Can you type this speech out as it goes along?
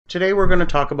Today we're going to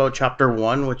talk about chapter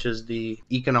 1, which is the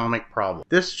economic problem.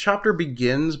 This chapter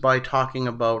begins by talking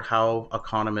about how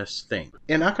economists think.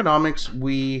 In economics,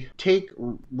 we take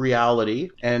reality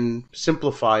and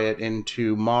simplify it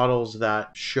into models that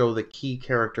show the key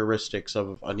characteristics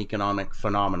of an economic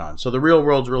phenomenon. So the real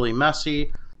world's really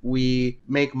messy. We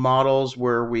make models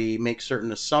where we make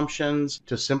certain assumptions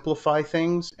to simplify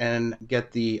things and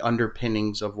get the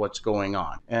underpinnings of what's going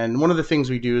on. And one of the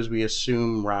things we do is we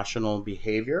assume rational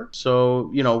behavior. So,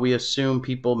 we assume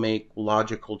people make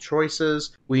logical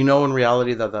choices. We know in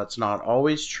reality that that's not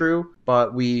always true,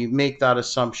 but we make that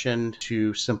assumption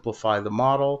to simplify the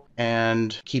model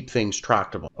and keep things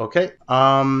tractable. Okay.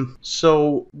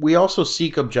 So we also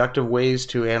seek objective ways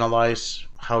to analyze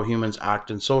how humans act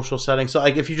in social settings. So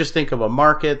like if you just think of a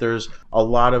market, there's a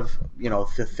lot of,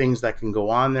 the things that can go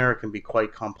on there. It can be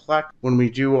quite complex. When we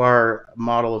do our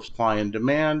model of supply and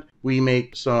demand, we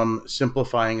make some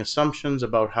simplifying assumptions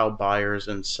about how buyers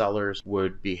and sellers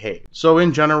would behave. So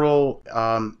in general,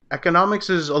 economics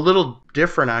is a little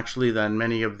different actually than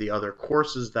many of the other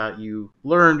courses that you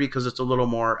learn because it's a little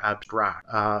more abstract.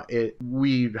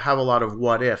 We have a lot of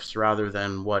what ifs rather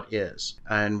than what is,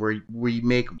 and we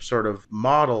make sort of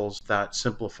models that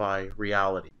simplify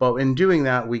reality. But in doing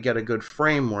that, we get a good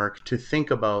framework to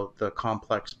think about the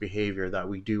complex behavior that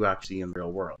we do actually see in the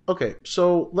real world. Okay,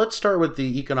 so let's start with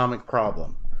the economic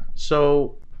problem.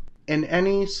 So in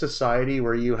any society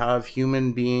where you have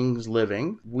human beings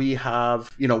living, we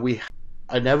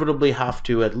inevitably have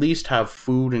to at least have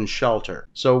food and shelter.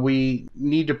 So we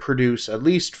need to produce at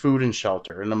least food and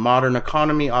shelter. In a modern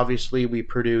economy, obviously, we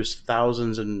produce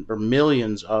thousands or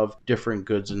millions of different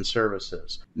goods and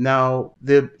services. Now,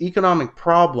 the economic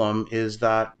problem is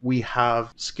that we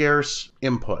have scarce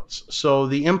inputs. So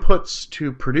the inputs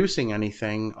to producing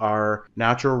anything are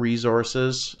natural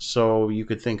resources. So you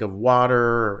could think of water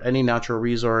or any natural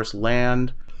resource,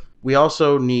 land. We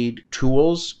also need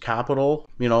tools, capital.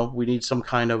 We need some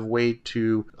kind of way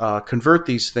to convert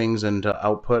these things into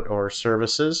output or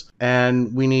services.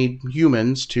 And we need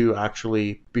humans to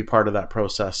actually be part of that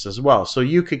process as well. So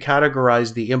you could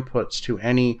categorize the inputs to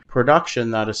any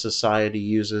production that a society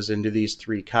uses into these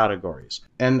three categories.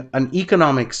 And an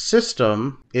economic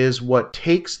system is what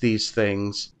takes these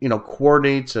things,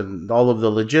 coordinates and all of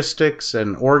the logistics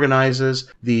and organizes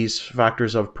these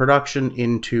factors of production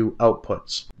into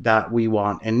outputs that we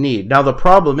want and need. Now, the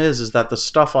problem is that the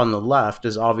stuff on the left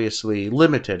is obviously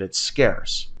limited. It's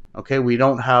scarce. Okay, we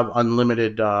don't have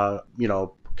unlimited,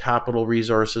 capital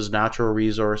resources, natural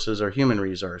resources, or human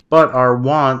resources, but our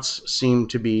wants seem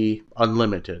to be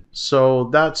unlimited. So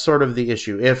that's sort of the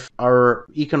issue. If our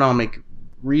economic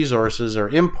resources or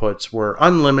inputs were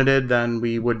unlimited, then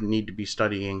we wouldn't need to be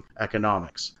studying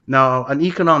economics. Now, an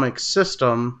economic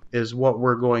system is what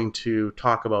we're going to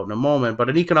talk about in a moment, but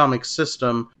an economic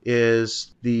system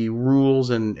is the rules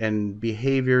and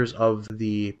behaviors of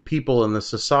the people in the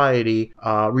society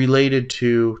related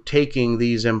to taking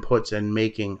these inputs and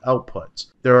making outputs.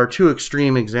 There are two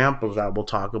extreme examples that we'll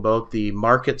talk about, the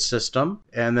market system,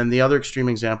 and then the other extreme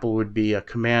example would be a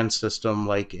command system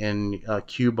like in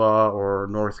Cuba or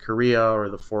North Korea or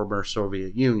the former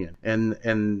Soviet Union. And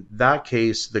in that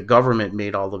case, the government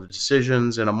made all of the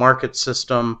decisions. In a market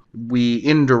system, we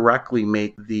indirectly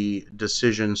make the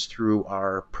decisions through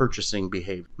our purchasing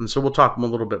behavior. And so we'll talk a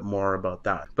little bit more about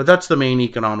that. But that's the main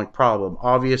economic problem.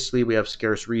 Obviously, we have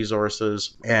scarce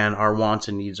resources and our wants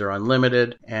and needs are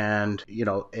unlimited. And,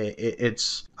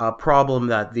 it's a problem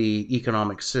that the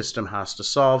economic system has to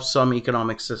solve. Some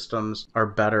economic systems are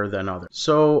better than others.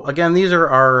 So again, these are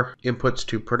our inputs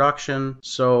to production.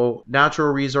 So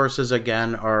natural resources,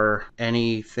 again, are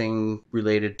anything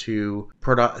related to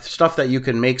stuff that you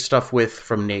can make stuff with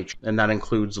from nature, and that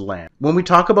includes land. When we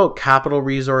talk about capital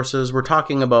resources, we're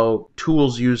talking about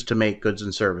tools used to make goods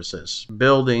and services,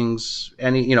 buildings,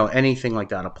 anything like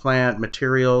that, a plant,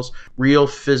 materials, real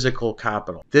physical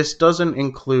capital. This doesn't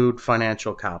include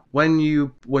financial capital.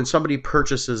 When somebody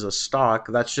purchases a stock,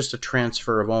 that's just a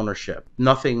transfer of ownership.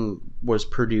 Nothing was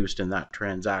produced in that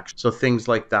transaction. So things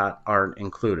like that aren't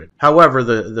included. However,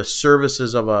 the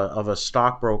services of a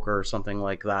stockbroker or something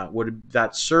like that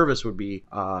that service would be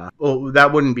that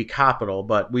wouldn't be capital,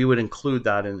 but we would include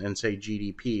that in say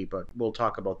GDP, but we'll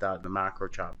talk about that in the macro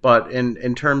chapter. But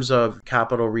in terms of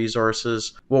capital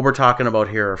resources, what we're talking about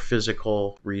here are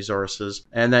physical resources,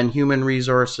 and then human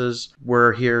resources,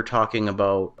 we're here talking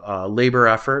about labor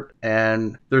effort,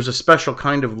 and there's a special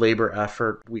kind of labor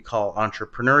effort we call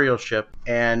entrepreneurship ownership,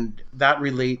 and that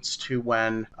relates to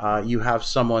when you have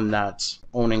someone that's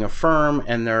owning a firm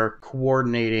and they're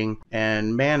coordinating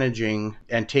and managing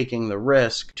and taking the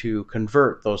risk to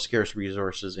convert those scarce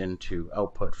resources into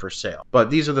output for sale. But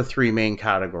these are the three main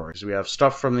categories. We have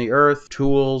stuff from the earth,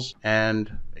 tools,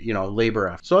 and labor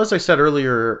effort. So as I said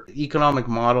earlier, economic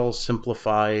models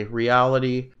simplify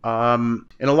reality. In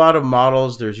a lot of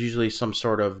models, there's usually some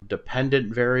sort of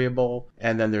dependent variable,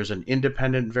 and then there's an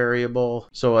independent variable.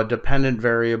 So a dependent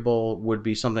variable would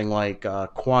be something like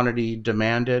quantity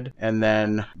demanded, and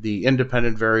then the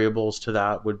independent variables to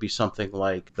that would be something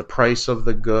like the price of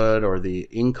the good or the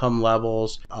income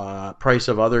levels, price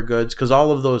of other goods, because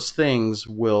all of those things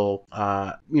will,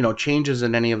 changes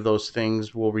in any of those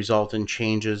things will result in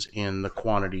changes in the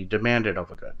quantity demanded of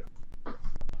a good.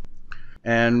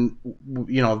 And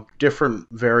different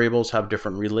variables have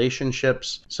different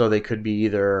relationships, so they could be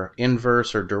either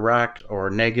inverse or direct or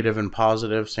negative and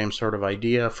positive, same sort of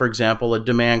idea. For example, a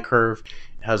demand curve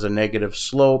has a negative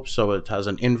slope, so it has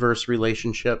an inverse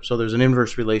relationship. So there's an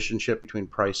inverse relationship between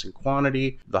price and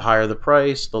quantity. The higher the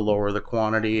price, the lower the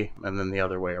quantity, and then the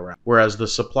other way around. Whereas the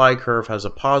supply curve has a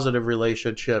positive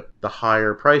relationship. The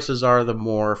higher prices are, the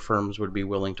more firms would be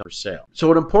willing to sell.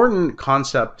 So an important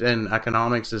concept in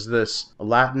economics is this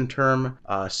Latin term,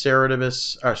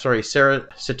 ceteris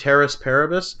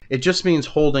paribus. It just means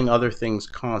holding other things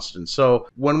constant. So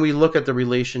when we look at the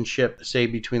relationship, say,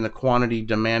 between the quantity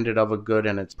demanded of a good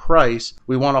and its price,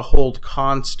 we want to hold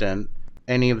constant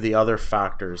any of the other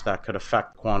factors that could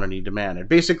affect quantity demanded.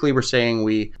 Basically, we're saying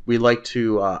we like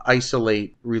to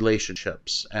isolate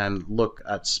relationships and look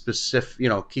at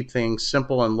specific, keep things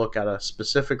simple and look at a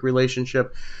specific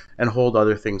relationship and hold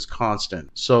other things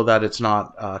constant so that it's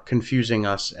not confusing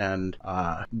us, and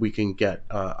we can get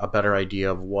a better idea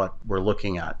of what we're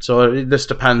looking at. So this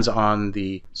depends on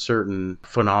the certain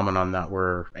phenomenon that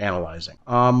we're analyzing.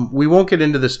 We won't get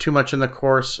into this too much in the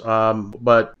course,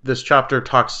 but this chapter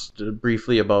talks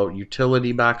briefly about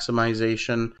utility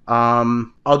maximization.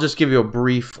 I'll just give you a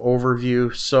brief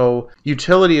overview. So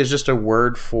utility is just a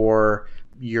word for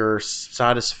your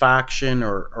satisfaction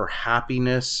or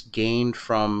happiness gained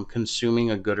from consuming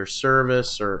a good or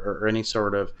service or any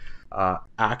sort of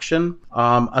action.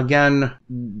 Again,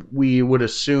 we would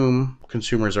assume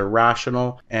consumers are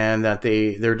rational and that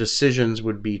their decisions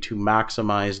would be to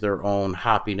maximize their own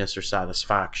happiness or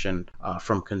satisfaction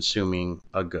from consuming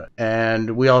a good.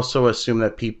 And we also assume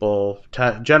that people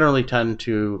generally tend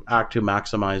to act to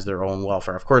maximize their own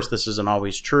welfare. Of course, this isn't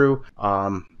always true.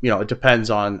 It depends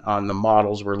on the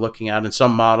models we're looking at. In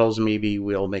some models, maybe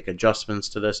we'll make adjustments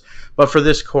to this. But for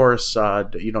this course,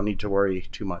 you don't need to worry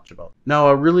too much about it. Now,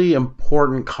 a really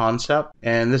important concept,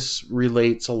 and this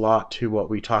relates a lot to what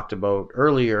we talked about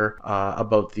earlier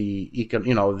about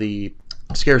the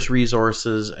scarce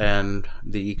resources and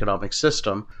the economic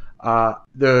system.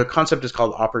 The concept is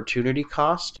called opportunity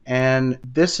cost, and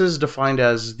this is defined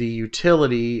as the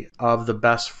utility of the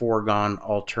best foregone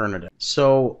alternative.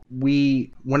 So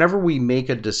whenever we make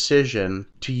a decision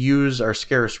to use our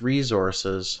scarce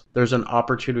resources, there's an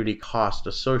opportunity cost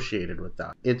associated with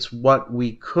that. It's what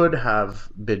we could have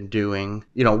been doing,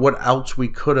 what else we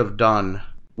could have done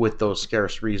with those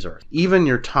scarce resources. Even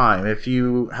your time, if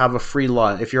you have a free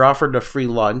lunch, if you're offered a free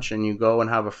lunch and you go and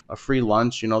have a free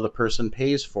lunch, the person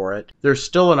pays for it, there's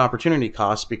still an opportunity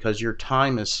cost because your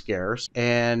time is scarce,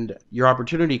 and your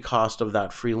opportunity cost of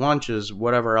that free lunch is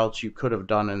whatever else you could have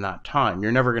done in that time.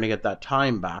 You're never going to get that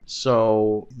time back.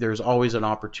 So there's always an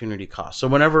opportunity cost. So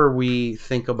whenever we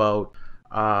think about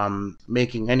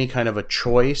making any kind of a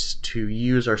choice to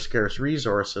use our scarce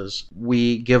resources,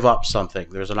 we give up something.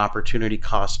 There's an opportunity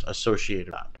cost associated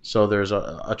with that. So there's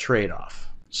a trade-off.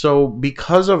 So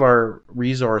because of our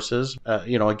resources,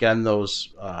 again, those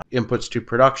inputs to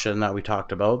production that we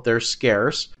talked about, they're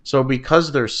scarce. So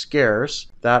because they're scarce,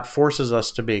 that forces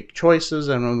us to make choices.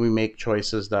 And when we make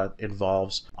choices, that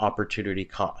involves opportunity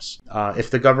costs. If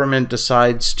the government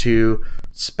decides to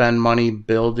spend money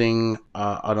building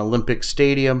an Olympic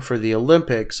stadium for the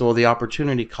Olympics, well, the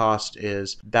opportunity cost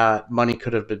is that money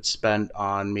could have been spent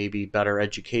on maybe better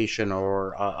education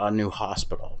or a new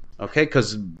hospital. Okay,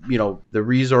 because the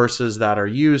resources that are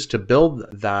used to build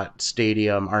that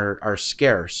stadium are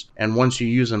scarce, and once you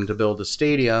use them to build a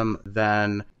stadium,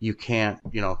 then you can't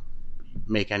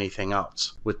make anything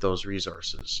else with those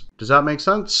resources. Does that make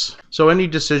sense? So any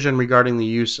decision regarding the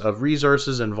use of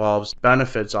resources involves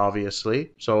benefits,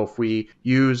 obviously. So if we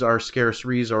use our scarce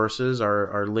resources,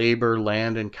 our labor,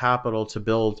 land, and capital to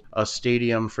build a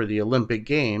stadium for the Olympic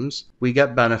Games, we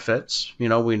get benefits. We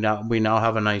now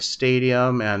have a nice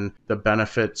stadium, and the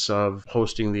benefits of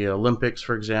hosting the Olympics,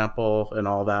 for example, and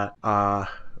all that.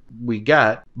 we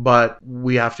get, but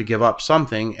we have to give up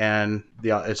something, and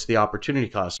it's the opportunity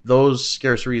cost. Those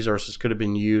scarce resources could have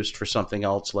been used for something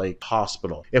else like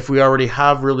hospital. If we already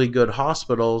have really good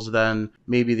hospitals, then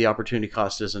maybe the opportunity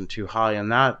cost isn't too high in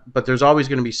that, but there's always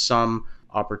going to be some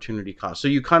opportunity cost. So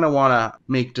you kind of want to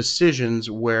make decisions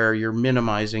where you're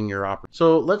minimizing your opportunity.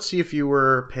 So let's see if you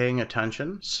were paying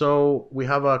attention. So we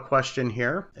have a question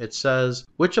here. It says,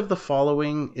 which of the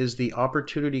following is the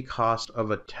opportunity cost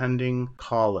of attending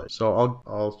college? So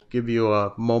I'll give you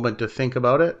a moment to think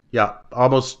about it. Yeah,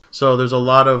 almost. So there's a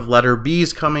lot of letter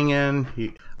B's coming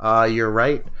in. You're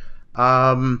right.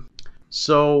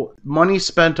 So money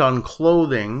spent on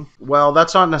clothing, well,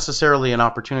 that's not necessarily an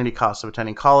opportunity cost of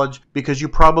attending college, because you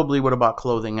probably would have bought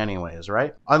clothing anyways,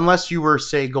 right? Unless you were,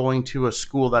 say, going to a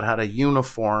school that had a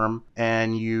uniform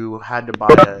and you had to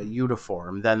buy a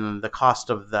uniform, then the cost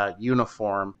of that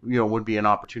uniform, would be an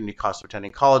opportunity cost of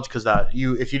attending college, because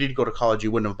if you did go to college,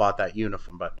 you wouldn't have bought that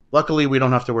uniform. But luckily, we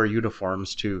don't have to wear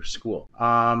uniforms to school.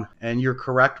 And you're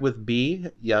correct with B.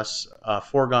 Yes,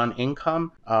 foregone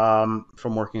income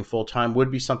from working full time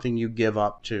would be something you give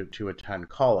up to attend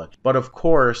college. But of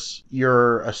course,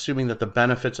 you're assuming that the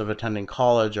benefits of attending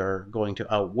college are going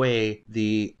to outweigh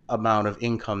the amount of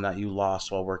income that you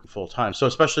lost while working full time. So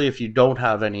especially if you don't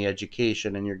have any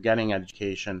education and you're getting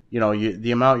education,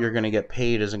 the amount you're going to get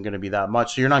paid isn't going to be that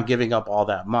much. So you're not giving up all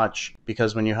that much,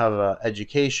 because when you have an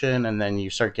education and then you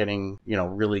start getting,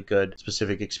 really good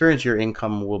specific experience, your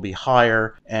income will be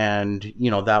higher, and,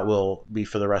 that will be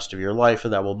for the rest of your life,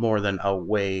 and that will more than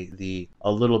outweigh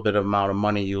a little bit of amount of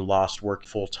money you lost working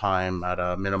full time at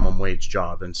a minimum wage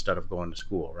job instead of going to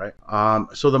school, right?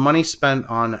 So the money spent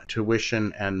on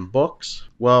tuition and books,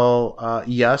 well,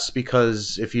 yes,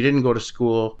 because if you didn't go to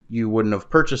school, you wouldn't have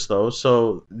purchased those.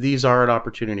 So these are an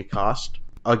opportunity cost.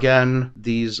 Again,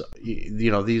 these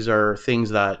are things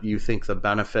that you think the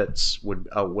benefits would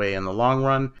outweigh in the long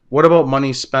run. What about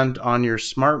money spent on your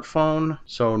smartphone?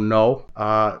 So no,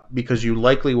 because you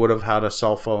likely would have had a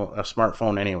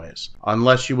smartphone anyways.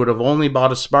 Unless you would have only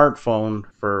bought a smartphone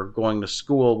for going to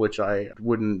school, which I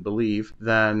wouldn't believe,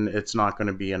 then it's not going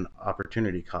to be an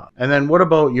opportunity cost. And then what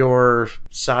about your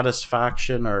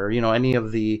satisfaction or, any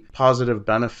of the positive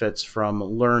benefits from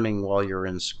learning while you're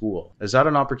in school? Is that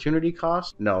an opportunity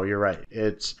cost? No, you're right.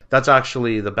 That's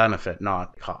actually the benefit,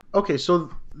 not cost. Okay,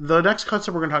 so the next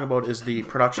concept we're going to talk about is the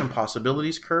production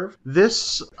possibilities curve.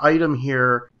 This item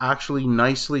here actually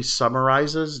nicely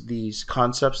summarizes these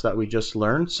concepts that we just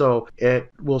learned. So it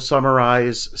will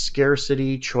summarize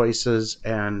scarcity, choices,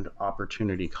 and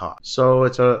opportunity cost. So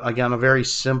it's again a very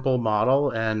simple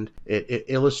model, and it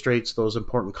illustrates those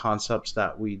important concepts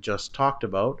that we just talked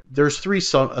about. There's three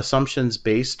assumptions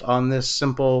based on this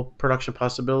simple production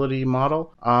possibility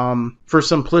model. For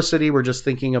simplicity, we're just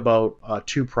thinking about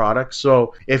two products.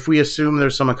 So if we assume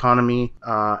there's some economy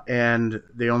and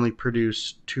they only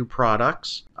produce two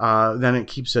products, then it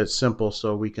keeps it simple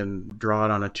so we can draw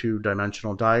it on a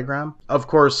two-dimensional diagram. Of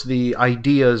course, the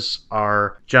ideas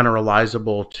are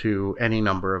generalizable to any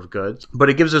number of goods, but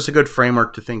it gives us a good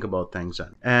framework to think about things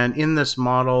in. And in this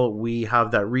model, we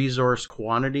have that resource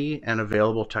quantity and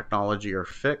available technology are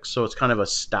fixed, so it's kind of a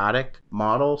static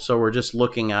model. So we're just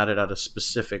looking at it at a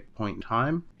specific point in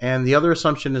time. And the other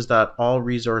assumption is that all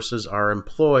resources are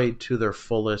employed to their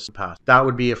fullest capacity. That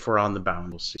would be if we're on the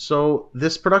bound. We'll see. So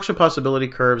this production possibility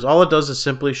curves, all it does is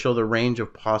simply show the range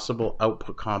of possible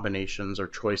output combinations or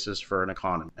choices for an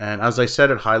economy. And as I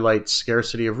said, it highlights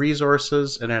scarcity of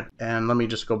resources, and let me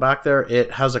just go back there.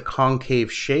 It has a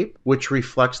concave shape, which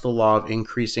reflects the law of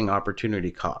increasing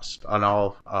opportunity cost. And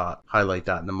I'll highlight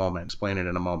that in a moment, explain it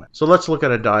in a moment. So let's look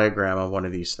at a diagram of one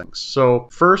of these things. So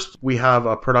first, we have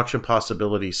a production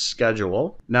possibility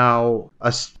schedule. Now,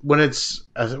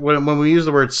 when we use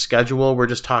the word schedule, we're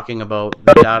just talking about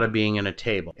the data being in a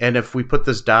table. And if we put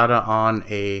this data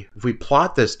if we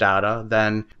plot this data,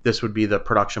 then this would be the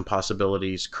production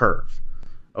possibilities curve.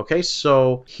 Okay,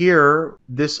 so here,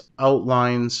 this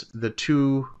outlines the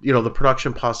the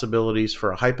production possibilities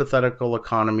for a hypothetical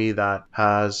economy that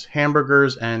has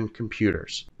hamburgers and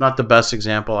computers. Not the best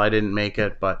example, I didn't make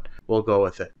it, but we'll go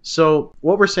with it. So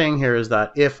what we're saying here is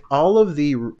that if all of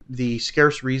the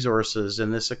scarce resources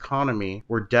in this economy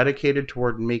were dedicated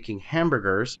toward making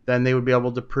hamburgers, then they would be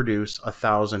able to produce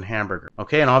 1,000 hamburgers.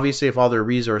 Okay, and obviously if all their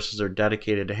resources are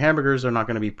dedicated to hamburgers, they're not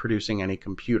going to be producing any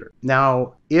computer.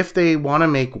 Now, if they want to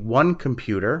make one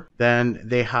computer, then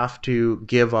they have to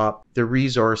give up the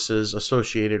resources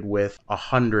associated with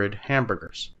 100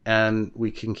 hamburgers. And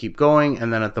we can keep going.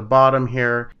 And then at the bottom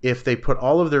here, if they put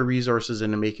all of their resources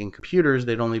into making computers,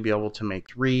 they'd only be able to make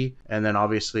 3. And then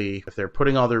obviously, if they're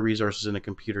putting all their resources into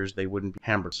computers, they wouldn't be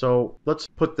hamburgers. So let's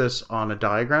put this on a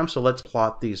diagram. So let's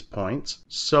plot these points.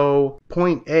 So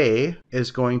point A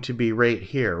is going to be right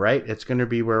here, right? It's going to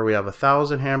be where we have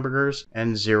 1,000 hamburgers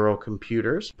and 0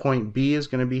 computers. Point B is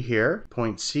going to be here.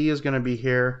 Point C is going to be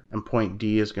here. And point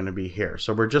D is going to be here.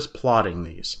 So we're just plotting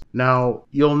these. Now,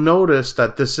 you'll notice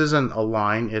that this isn't a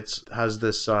line. It has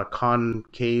this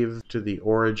concave to the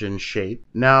origin shape.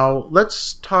 Now,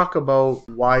 let's talk about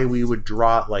why we would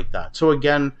draw it like that. So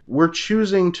again, we're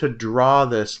choosing to draw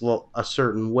this a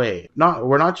certain way.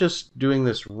 We're not just doing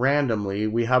this randomly.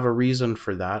 We have a reason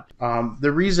for that.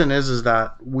 The reason is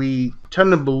that we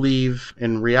tend to believe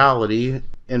in reality,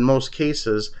 in most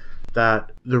cases,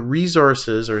 that the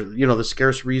resources, or the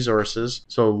scarce resources,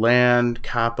 so land,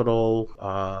 capital,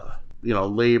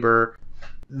 labor,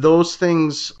 those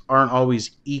things aren't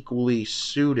always equally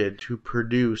suited to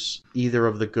produce either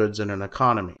of the goods in an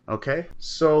economy. Okay,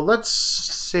 so let's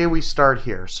say we start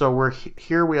here. So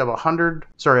here we have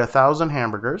 1,000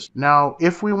 hamburgers. Now,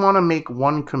 if we want to make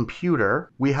one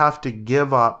computer, we have to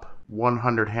give up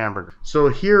 100 hamburgers. So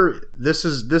here, this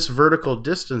vertical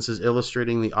distance is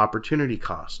illustrating the opportunity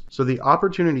cost. So the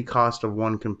opportunity cost of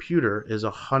one computer is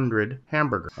 100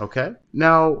 hamburgers. Okay.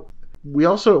 Now, we're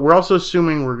also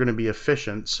assuming we're going to be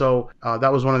efficient. So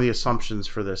that was one of the assumptions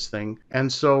for this thing.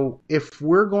 And so if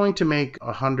we're going to make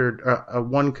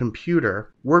one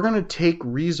computer, we're going to take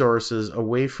resources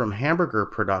away from hamburger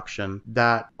production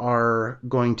that are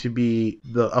going to be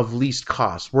of least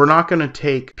cost. We're not going to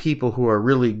take people who are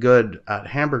really good at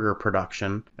hamburger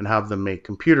production and have them make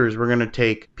computers. We're going to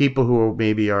take people who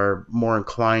maybe are more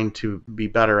inclined to be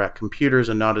better at computers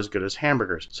and not as good as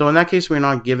hamburgers. So in that case, we're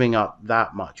not giving up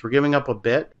that much. We're giving up a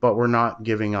bit, but we're not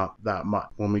giving up that much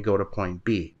when we go to point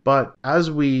B. But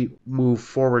as we move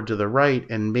forward to the right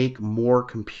and make more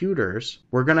computers,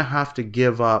 we're going to have to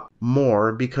give up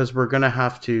more, because we're going to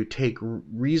have to take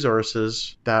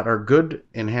resources that are good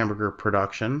in hamburger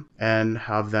production and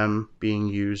have them being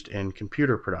used in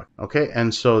computer production. Okay,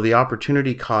 and so the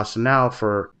opportunity cost now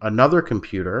for another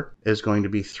computer is going to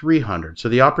be 300. So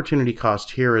the opportunity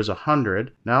cost here is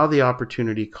 100. Now the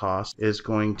opportunity cost is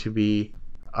going to be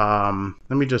I'll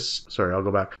go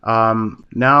back.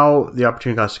 Now the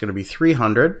opportunity cost is going to be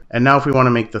 300. And now if we want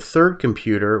to make the third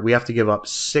computer, we have to give up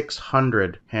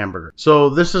 600 hamburgers. So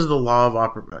this is the law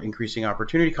of increasing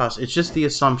opportunity costs. It's just the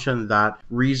assumption that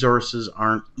resources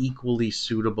aren't equally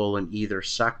suitable in either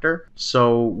sector.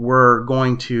 So we're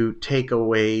going to take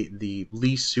away the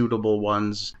least suitable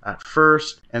ones at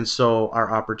first. And so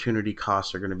our opportunity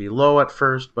costs are going to be low at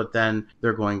first, but then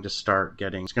they're going to start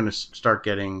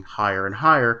getting higher and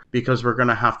higher, because we're going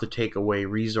to have to take away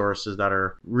resources that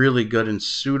are really good and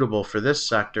suitable for this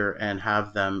sector and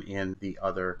have them in the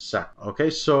other sector. Okay,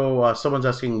 so someone's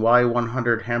asking why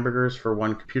 100 hamburgers for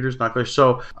one computer is not clear.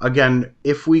 So again,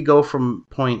 if we go from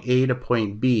point A to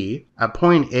point B, at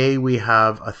point A we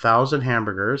have 1,000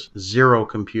 hamburgers, 0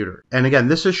 computer. And again,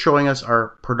 this is showing us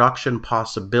our production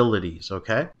possibilities.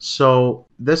 Okay, so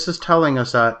this is telling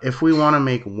us that if we want to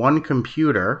make one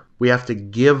computer, we have to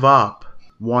give up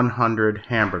 100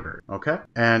 hamburgers, okay?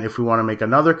 And if we want to make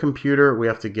another computer, we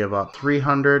have to give up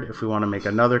 300. If we want to make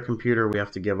another computer, we have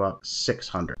to give up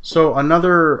 600. So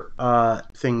another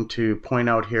thing to point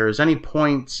out here is any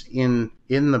points in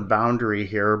the boundary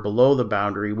here, below the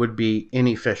boundary, would be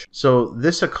inefficient. So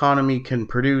this economy can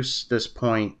produce this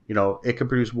point, it could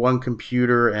produce one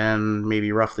computer and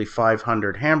maybe roughly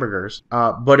 500 hamburgers,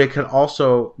 but it could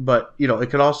also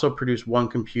produce one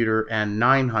computer and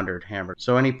 900 hamburgers.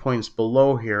 So any points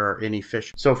below here are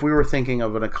inefficient. So if we were thinking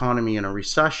of an economy in a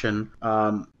recession,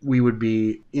 we would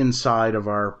be inside of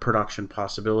our production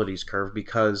possibilities curve,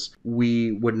 because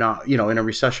we would not, in a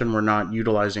recession, we're not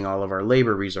utilizing all of our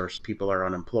labor resources. People are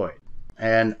unemployed.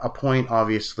 And a point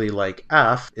obviously like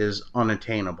F is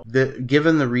unattainable.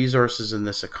 Given the resources in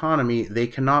this economy, they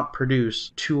cannot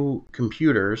produce 2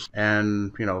 computers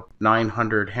and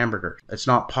 900 hamburgers. It's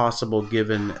not possible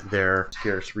given their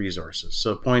scarce resources.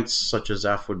 So points such as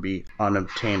F would be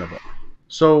unobtainable.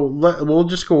 So we'll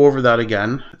just go over that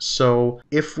again. So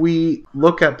if we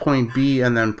look at point B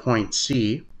and then point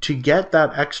C, to get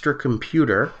that extra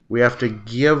computer, we have to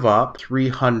give up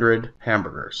 300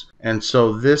 hamburgers. And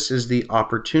so this is the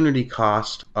opportunity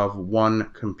cost of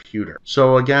one computer.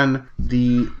 So again,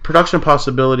 the production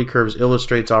possibility curves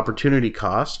illustrates opportunity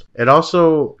cost. It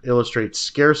also illustrates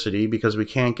scarcity because we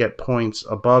can't get points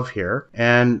above here.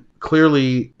 And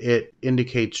clearly it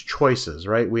indicates choices,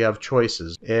 right? We have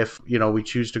choices. If, we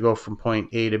choose to go from point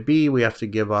A to B, we have to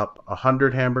give up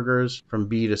 100 hamburgers. From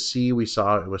B to C, we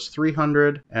saw it was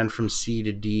 300. And from C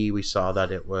to D, we saw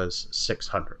that it was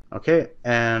 600. Okay.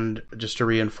 And just to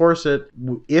reinforce it,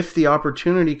 if the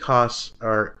opportunity costs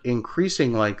are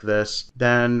increasing like this,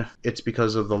 then it's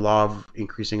because of the law of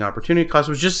increasing opportunity costs,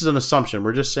 which just is an assumption.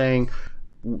 We're just saying,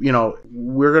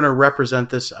 we're going to represent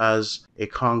this as a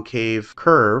concave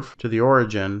curve to the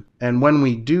origin. And when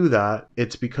we do that,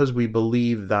 it's because we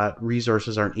believe that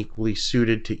resources aren't equally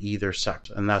suited to either sex.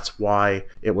 And that's why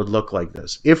it would look like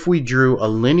this. If we drew a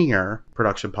linear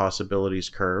production possibilities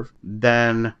curve,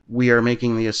 then we are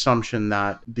making the assumption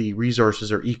that the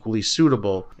resources are equally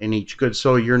suitable in each good.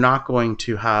 So you're not going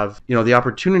to have, the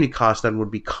opportunity cost then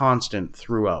would be constant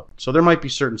throughout. So there might be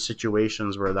certain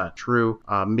situations where that's true.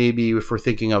 Maybe if we're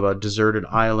thinking of a deserted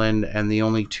island and the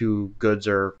only two goods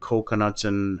are coconuts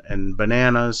and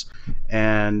bananas,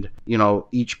 and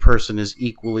each person is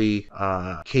equally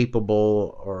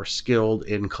capable or skilled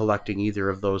in collecting either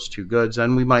of those two goods,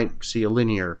 then we might see a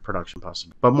linear production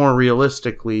possibility. But more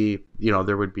realistically,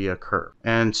 there would be a curve.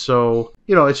 And so,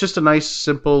 it's just a nice,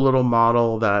 simple little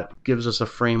model that gives us a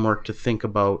framework to think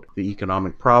about the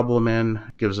economic problem in,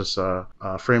 gives us a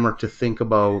framework to think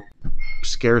about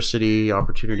scarcity,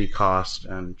 opportunity cost,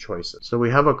 and choices. So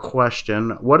we have a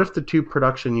question. What if the two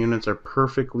production units are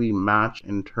perfectly matched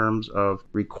in terms of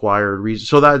required resources?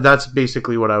 So that's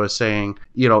basically what I was saying.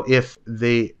 If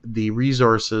the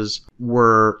resources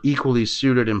were equally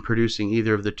suited in producing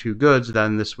either of the two goods,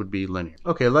 then this would be linear.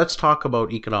 Okay, let's talk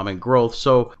about economic growth.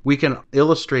 So we can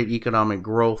illustrate economic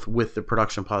growth with the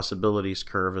production possibilities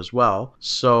curve as well.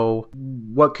 So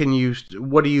what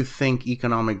do you think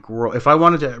economic growth, if I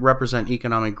wanted to represent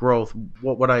economic growth,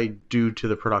 what would I do to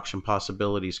the production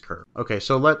possibilities curve? Okay,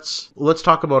 so let's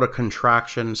talk about a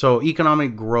contraction. So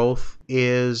economic growth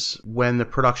is when the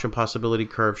production possibility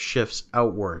curve shifts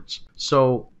outwards.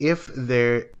 So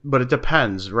but it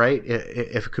depends, right?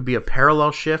 If it could be a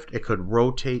parallel shift, it could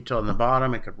rotate on the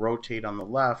bottom, it could rotate on the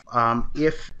left.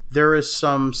 If there is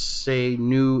some, say,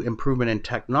 new improvement in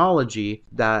technology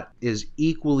that is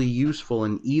equally useful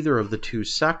in either of the two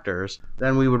sectors,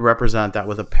 then we would represent that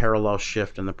with a parallel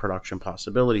shift in the production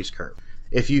possibilities curve.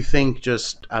 If you think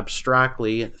just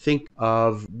abstractly, think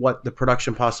of what the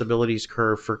production possibilities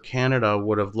curve for Canada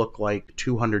would have looked like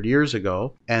 200 years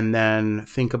ago, and then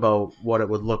think about what it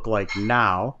would look like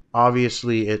now.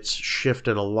 Obviously, it's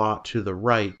shifted a lot to the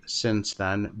right since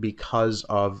then because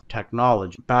of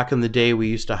technology. Back in the day, we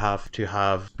used to have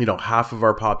half of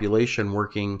our population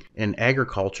working in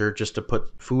agriculture just to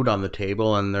put food on the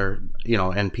table, and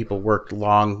and people worked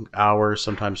long hours,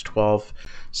 sometimes 12,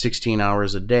 16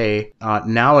 hours a day.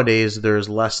 Nowadays, there's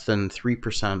less than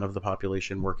 3% of the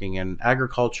population working in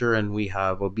agriculture, and we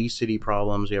have obesity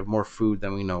problems. We have more food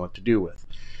than we know what to do with.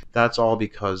 That's all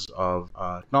because of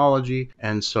technology.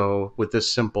 And so with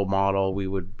this simple model, we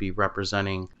would be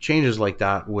representing changes like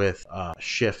that with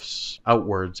shifts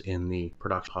outwards in the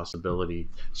production possibilities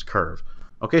curve.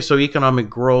 Okay, so economic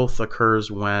growth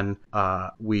occurs when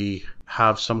we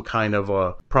have some kind of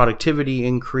a productivity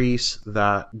increase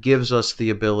that gives us the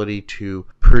ability to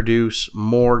produce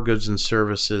more goods and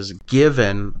services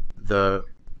given the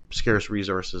scarce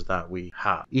resources that we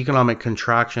have. Economic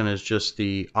contraction is just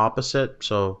the opposite,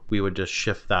 so we would just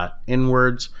shift that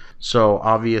inwards. So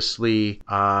obviously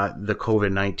the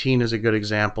COVID-19 is a good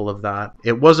example of that.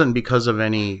 It wasn't because of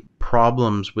any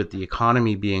problems with the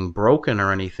economy being broken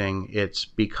or anything. It's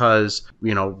because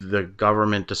the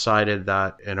government decided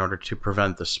that in order to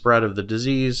prevent the spread of the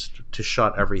disease, to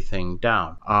shut everything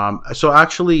down.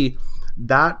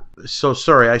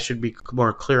 Sorry, I should be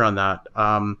more clear on that.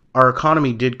 Our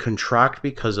economy did contract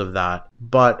because of that,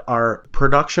 but our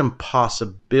production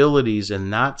possibilities in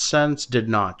that sense did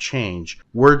not change.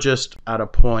 We're just at a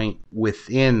point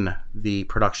within the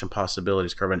production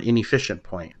possibilities curve, an inefficient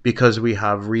point, because we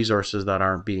have resources that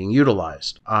aren't being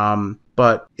utilized.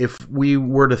 But if we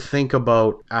were to think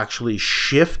about actually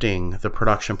shifting the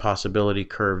production possibility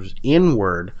curves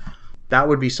inward, that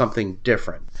would be something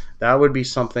different. That would be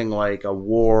something like a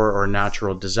war or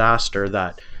natural disaster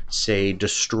that, say,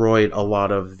 destroyed a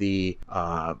lot of the,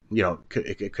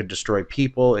 it could destroy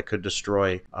people, it could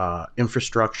destroy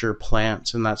infrastructure,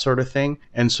 plants, and that sort of thing.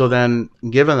 And so then,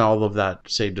 given all of that,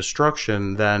 say,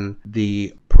 destruction, then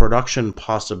the production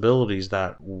possibilities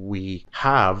that we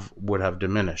have would have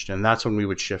diminished, and that's when we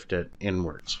would shift it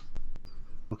inwards.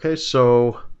 Okay,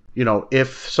 so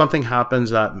if something happens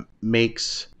that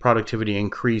makes productivity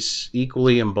increase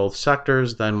equally in both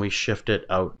sectors, then we shift it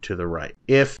out to the right.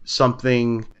 If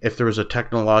there was a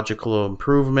technological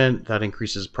improvement that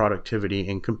increases productivity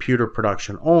in computer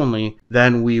production only,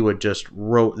 then we would just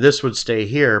this would stay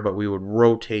here, but we would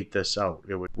rotate this out.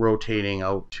 It would rotating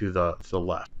out to the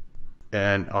left.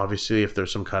 And obviously, if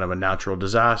there's some kind of a natural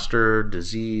disaster,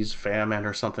 disease, famine,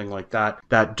 or something like that,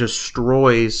 that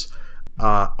destroys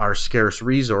our scarce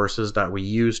resources that we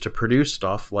use to produce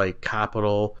stuff like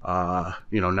capital,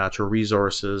 natural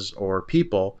resources or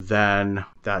people, then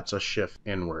that's a shift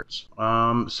inwards.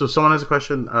 So someone has a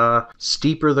question,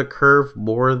 steeper the curve,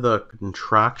 more the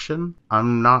contraction?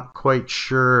 I'm not quite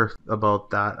sure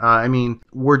about that.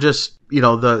 We're just,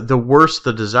 the worse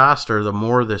the disaster, the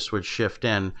more this would shift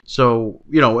in. So,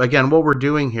 again, what we're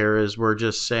doing here is we're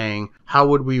just saying, how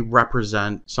would we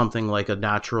represent something like a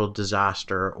natural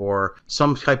disaster or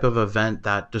some type of event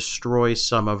that destroys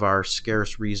some of our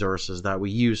scarce resources that we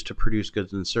use to produce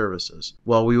goods and services?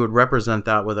 Well, we would represent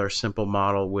that with our simple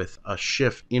model with a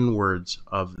shift inwards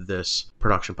of this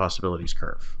production possibilities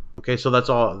curve. Okay, so that's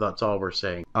all we're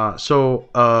saying. So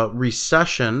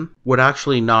recession would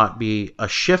actually not be a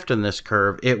shift in this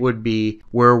curve. It would be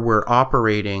where we're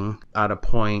operating at a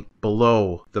point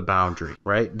below the boundary,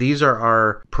 right? These are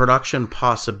our production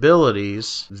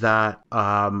possibilities that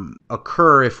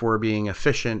occur if we're being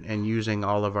efficient and using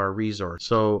all of our resources.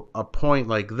 So a point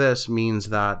like this means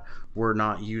that we're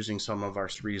not using some of our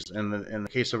resources. In the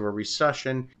case of a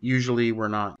recession, usually we're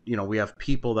not, we have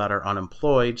people that are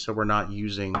unemployed, so we're not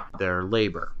using their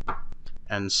labor.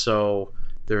 And so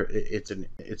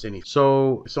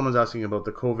so someone's asking about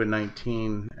the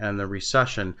COVID-19 and the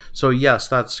recession. So yes,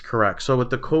 that's correct. So with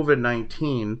the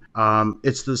COVID-19,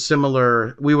 it's the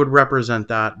similar, we would represent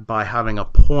that by having a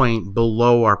point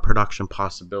below our production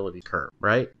possibility curve,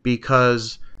 right?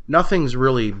 Because nothing's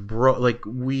really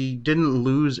we didn't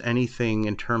lose anything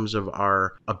in terms of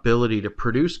our ability to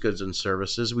produce goods and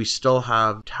services. We still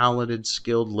have talented,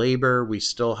 skilled labor. We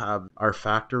still have our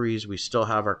factories. We still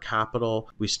have our capital.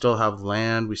 We still have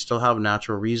land. We still have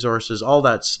natural resources. All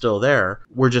that's still there.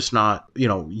 We're just not,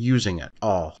 using it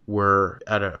all. We're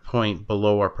at a point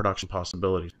below our production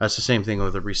possibilities. That's the same thing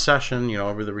with a recession.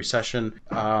 Over the recession,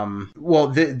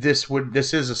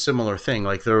 this is a similar thing.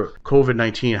 Like the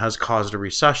COVID-19 has caused a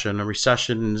recession. A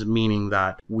recession is meaning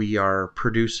that we are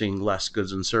producing less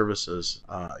goods and services.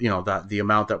 That the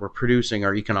amount that we're producing,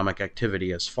 our economic activity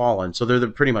has fallen. So they're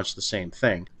pretty much the same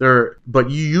thing.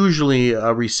 But usually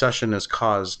a recession is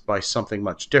caused by something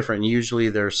much different. Usually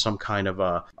there's some kind of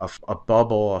a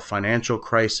bubble, a financial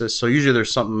crisis. So usually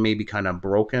there's something maybe kind of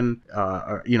broken.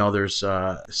 There's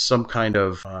some kind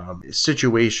of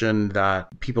situation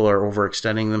that people are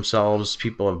overextending themselves.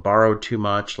 People have borrowed too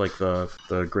much, like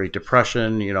the Great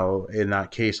Depression. In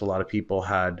that case, a lot of people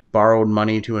had borrowed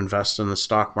money to invest in the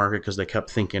stock market because they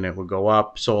kept thinking it would go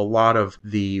up. So a lot of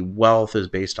the wealth is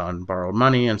based on borrowed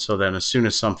money. And so then as soon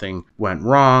as something went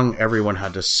wrong, everyone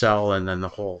had to sell and then the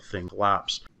whole thing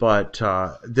collapsed. But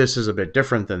this is a bit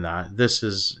different than that. This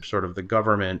is sort of the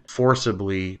government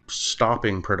forcibly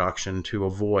stopping production to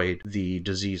avoid the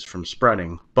disease from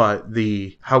spreading. But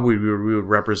how we would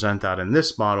represent that in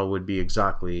this model would be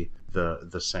exactly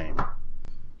the same.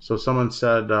 So someone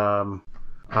said,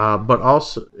 but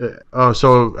also,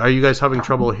 so are you guys having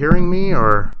trouble hearing me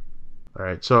or? All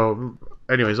right. So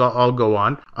anyways, I'll go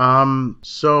on.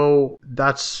 So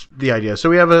that's the idea. So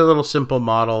we have a little simple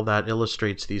model that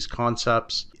illustrates these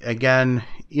concepts. Again,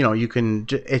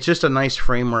 it's just a nice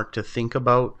framework to think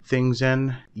about things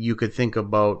in. You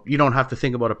don't have to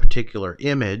think about a particular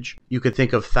image. You could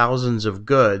think of thousands of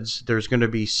goods. There's going to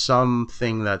be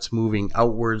something that's moving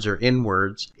outwards or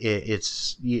inwards.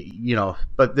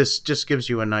 But this just gives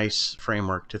you a nice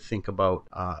framework to think about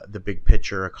the big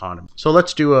picture economy. So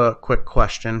let's do a quick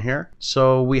question here.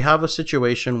 So we have a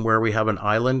situation where we have an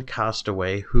island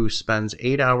castaway who spends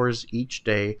 8 hours each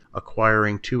day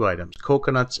acquiring 2 items,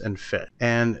 coconuts and fish.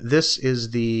 And this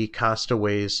is the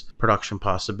castaway's production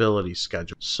possibility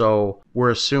schedule. So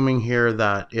we're assuming here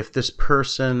that if this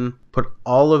person put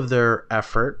all of their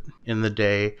effort in the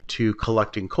day to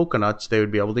collecting coconuts, they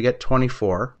would be able to get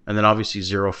 24, and then obviously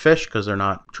 0 fish because they're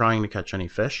not trying to catch any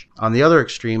fish. On the other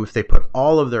extreme, if they put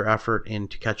all of their effort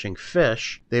into catching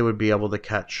fish, they would be able to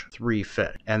catch 3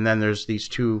 fish. And then there's these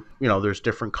two, there's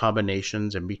different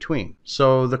combinations in between.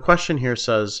 So the question here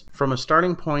says, from a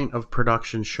starting point of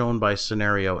production shown by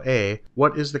scenario A,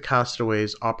 what is the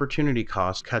castaway's opportunity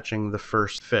cost catching the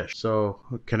first fish? So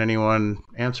can anyone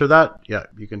answer that? Yeah,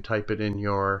 you can type it in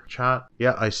your chat.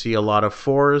 Yeah, I see a lot of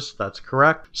 4s. That's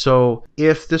correct. So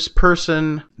if this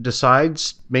person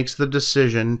makes the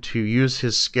decision to use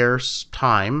his scarce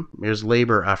time, his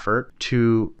labor effort,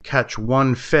 to catch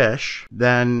 1 fish,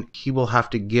 then he will have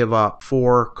to give up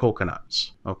 4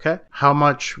 coconuts. Okay. How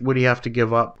much would he have to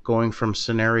give up going from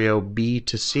scenario B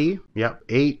to C? Yep,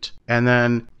 8. And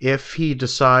then if he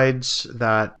decides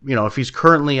that, if he's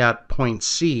currently at point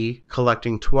C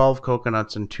collecting 12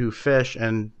 coconuts and 2 fish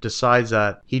and decides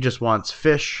that he just wants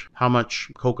fish, how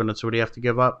much coconuts would he have to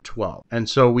give up? 12. And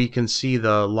so we can see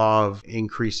the law of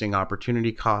increasing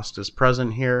opportunity cost is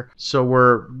present here. So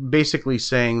we're basically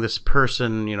saying this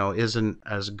person, isn't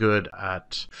as good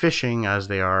at fishing as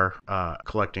they are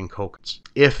collecting coconuts.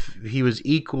 If he was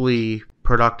equally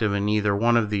productive in either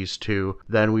one of these two,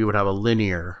 then we would have a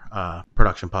linear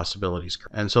production possibilities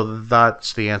curve. And so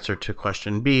that's the answer to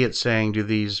question B. It's saying, do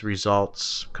these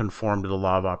results conform to the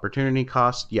law of opportunity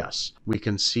cost? Yes. We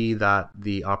can see that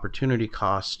the opportunity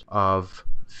cost of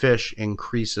fish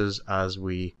increases as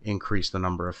we increase the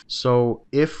number of. So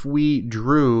if we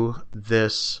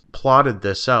plotted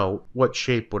this out, what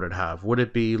shape would it have? Would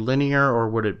it be linear or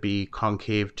would it be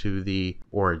concave to the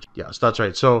origin? Yes, that's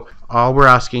right. So all we're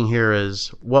asking here is,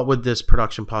 what would this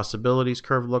production possibilities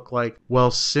curve look like? Well,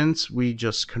 since we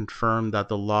just confirmed that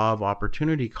the law of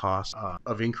opportunity cost,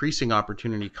 of increasing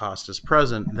opportunity cost is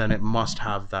present, then it must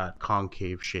have that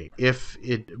concave shape. If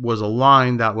it was a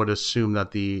line, that would assume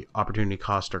that the opportunity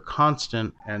costs are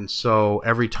constant, and so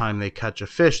every time they catch a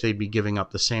fish, they'd be giving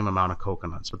up the same amount of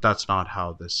coconuts. But that's not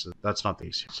how that's not the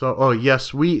issue. So,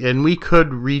 yes, we could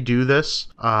redo this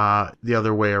the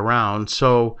other way around.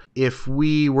 So if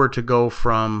we were to go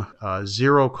from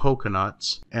 0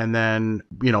 coconuts, and then,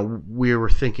 we were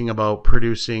thinking about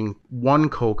producing 1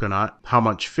 coconut, how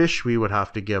much fish we would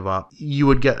have to give up, you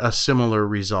would get a similar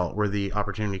result where the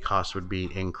opportunity cost would be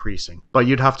increasing. But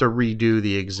you'd have to redo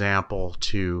the example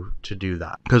to do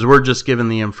that, because we're just given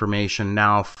the information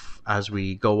now as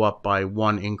we go up by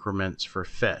 1 increments for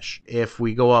fish. If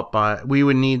we go up we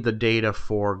would need the data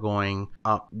for going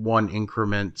up 1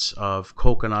 increments of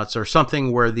coconuts or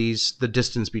something where the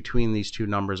distance between these two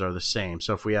numbers are the same.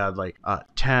 So if we had like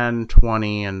 10,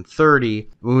 20, and 30,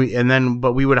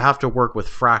 but we would have to work with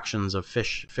fractions of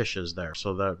fishes there,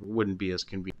 so that wouldn't be as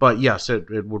convenient. But yes, it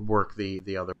would work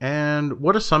the other. And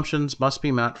what assumptions must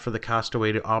be met for the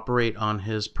castaway to operate on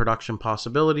his production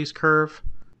possibilities curve?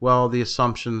 Well, the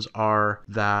assumptions are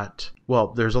that,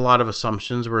 there's a lot of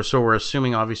assumptions. We're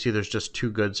assuming obviously there's just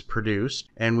 2 goods produced,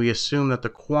 and we assume that the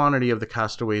quantity of the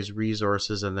castaway's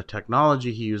resources and the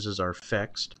technology he uses are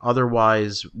fixed.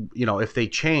 Otherwise, if they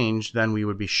change, then we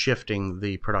would be shifting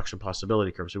the production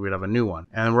possibility curve, so we'd have a new one.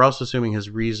 And we're also assuming his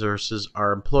resources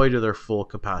are employed to their full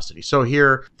capacity. So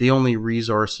here, the only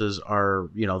resources are,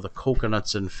 the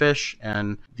coconuts and fish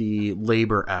and the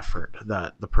labor effort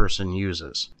that the person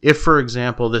uses. If, for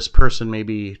example, this person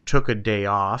maybe took a day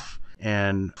off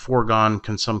and foregone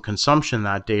some consumption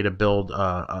that day to build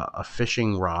a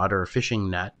fishing rod or a fishing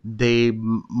net,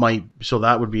 so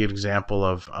that would be an example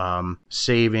of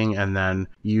saving, and then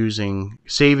using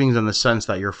savings in the sense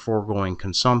that you're foregoing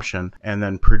consumption and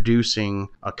then producing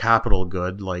a capital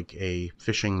good like a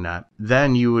fishing net.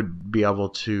 Then you would be able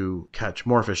to catch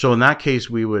more fish. So in that case,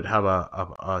 we would have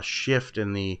a shift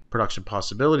in the production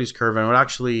possibilities curve, and it would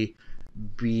actually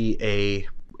be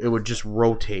it would just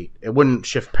rotate. It wouldn't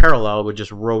shift parallel, it would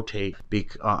just rotate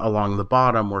along the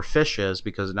bottom where fish is,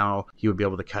 because now he would be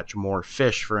able to catch more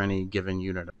fish for any given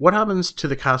unit. What happens to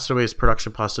the castaway's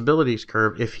production possibilities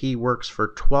curve if he works for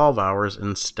 12 hours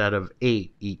instead of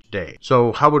 8 each day?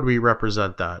 So how would we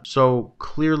represent that? So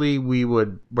clearly we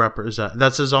would represent,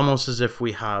 that's almost as if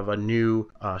we have a new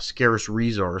scarce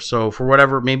resource. So for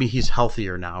whatever, maybe he's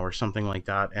healthier now or something like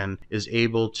that, and is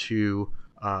able to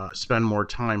spend more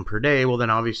time per day, well, then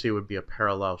obviously it would be a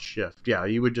parallel shift. Yeah,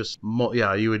 you would just, well,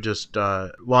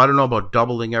 I don't know about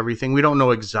doubling everything. We don't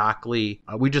know exactly.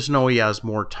 We just know he has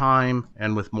more time,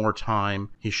 and with more time,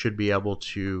 he should be able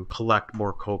to collect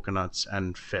more coconuts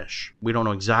and fish. We don't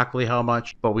know exactly how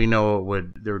much, but we know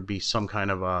there would be some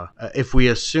kind of if we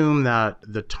assume that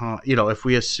the time, if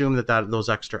we assume that those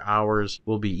extra hours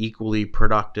will be equally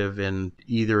productive in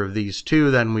either of these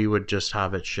two, then we would just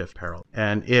have it shift parallel.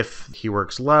 And if he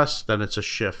works less, then it's a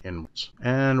shift inwards.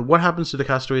 And what happens to the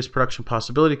castaway's production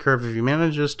possibility curve if he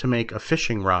manages to make a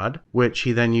fishing rod, which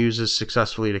he then uses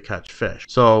successfully to catch fish?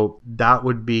 So that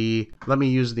would be, let me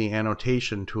use the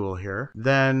annotation tool here.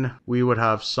 Then we would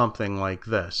have something like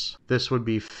this. This would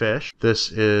be fish.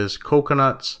 This is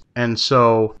coconuts. And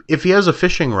so if he has a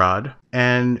fishing rod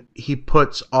and he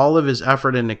puts all of his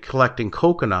effort into collecting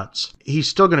coconuts, he's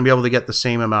still going to be able to get the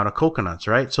same amount of coconuts,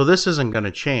 right? So this isn't going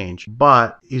to change,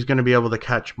 but he's going to be able to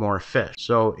catch more fish.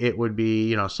 So it would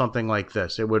be, something like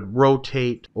this. It would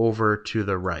rotate over to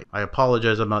the right. I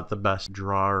apologize, I'm not the best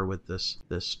drawer with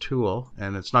this tool,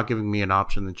 and it's not giving me an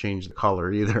option to change the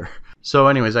color either. So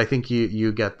anyways, I think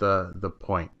you get the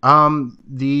point.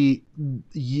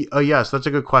 Yes, that's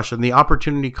a good question. The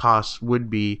opportunity costs would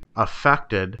be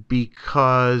affected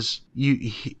because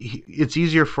it's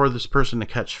easier for this person to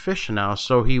catch fish now,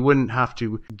 so he wouldn't have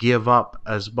to give up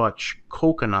as much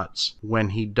coconuts when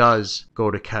he does go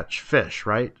to catch fish,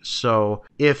 right? So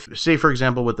if, say for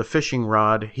example, with the fishing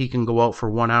rod, he can go out for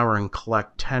 1 hour and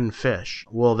collect 10 fish,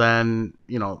 well then,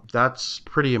 that's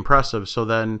pretty impressive. So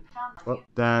then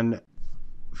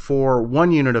for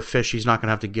 1 unit of fish, he's not going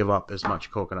to have to give up as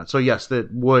much coconut. So yes,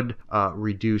 that would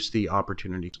reduce the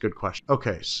opportunity. It's a good question.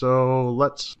 Okay, so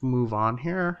let's move on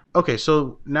here. Okay,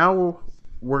 so now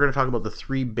we're going to talk about the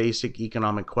 3 basic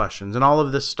economic questions, and all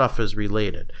of this stuff is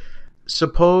related.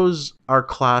 Suppose our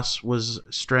class was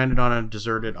stranded on a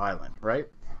deserted island, right?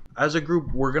 As a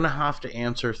group, we're going to have to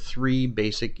answer 3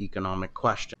 basic economic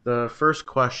questions. The first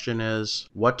question is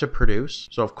what to produce.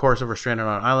 So, of course, if we're stranded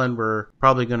on an island, we're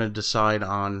probably going to decide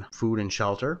on food and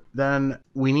shelter. Then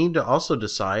we need to also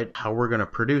decide how we're going to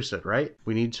produce it, right?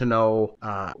 We need to know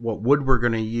what wood we're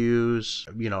going to use.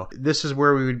 This is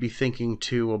where we would be thinking,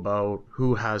 too, about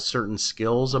who has certain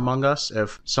skills among us.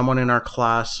 If someone in our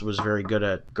class was very good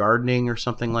at gardening or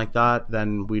something like that,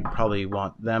 then we'd probably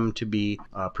want them to be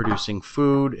producing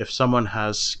food. If someone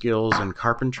has skills in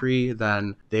carpentry,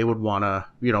 then they would want to,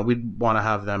 we'd want to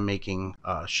have them making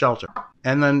shelter.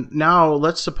 And then now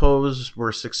let's suppose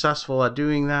we're successful at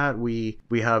doing that. We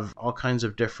have all kinds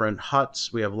of different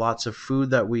huts. We have lots of food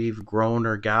that we've grown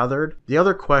or gathered. The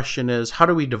other question is, how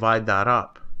do we divide that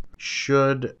up?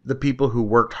 Should the people who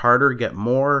worked harder get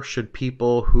more? Should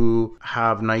people who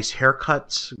have nice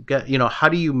haircuts get, how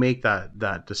do you make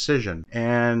that decision?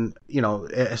 And,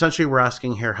 essentially we're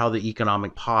asking here how the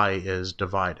economic pie is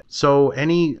divided. So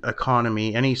any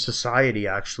economy, any society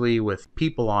actually with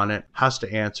people on it has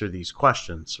to answer these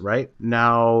questions, right?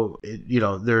 Now,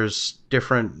 there's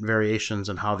different variations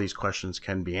in how these questions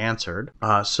can be answered.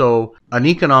 So an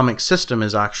economic system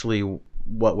is actually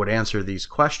what would answer these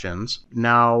questions.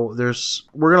 Now,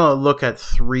 we're going to look at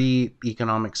 3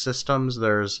 economic systems.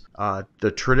 There's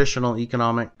the traditional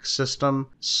economic system.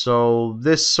 So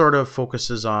this sort of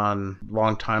focuses on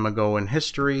long time ago in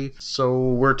history. So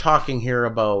we're talking here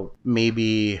about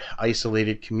maybe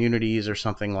isolated communities or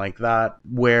something like that,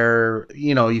 where,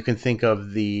 you can think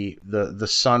of the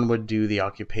son would do the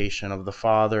occupation of the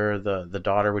father, the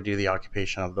daughter would do the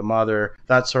occupation of the mother,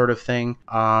 that sort of thing.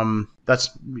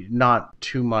 That's not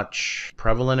too much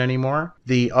prevalent anymore.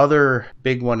 The other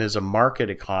big one is a market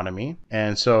economy.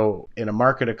 And so in a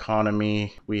market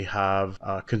economy, we have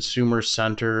consumer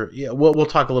center. Yeah, we'll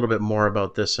talk a little bit more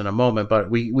about this in a moment, but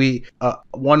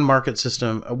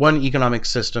one economic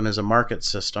system is a market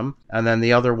system, and then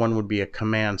the other one would be a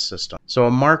command system. So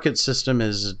a market system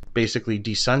is basically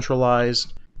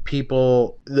decentralized.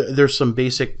 There's some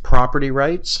basic property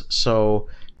rights. So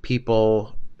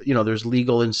people, there's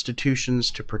legal institutions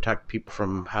to protect people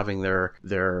from having their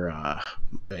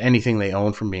anything they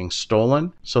own from being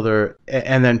stolen.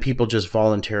 And then people just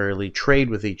voluntarily trade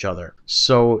with each other.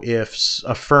 So if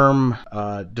a firm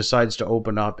decides to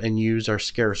open up and use our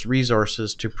scarce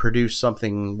resources to produce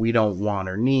something we don't want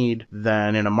or need,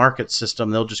 then in a market system,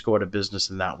 they'll just go out of business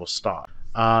and that will stop.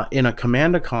 In a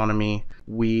command economy,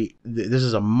 this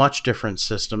is a much different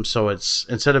system. So it's,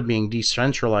 instead of being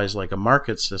decentralized like a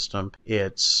market system,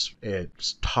 it's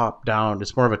top down.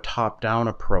 It's more of a top down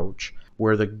approach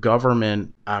where the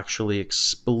government actually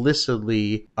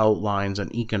explicitly outlines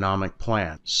an economic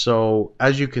plan. So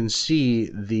as you can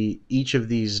see, each of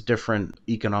these different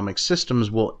economic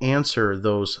systems will answer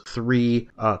those three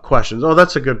questions. Oh,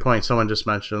 that's a good point. Someone just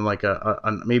mentioned like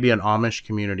maybe an Amish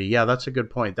community. Yeah, that's a good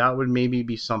point. That would maybe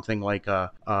be something like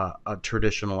a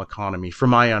traditional economy, from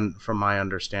my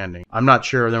understanding. I'm not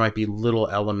sure. There might be little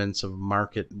elements of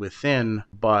market within,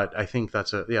 but I think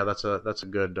that's a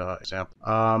good example.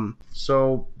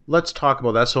 So let's talk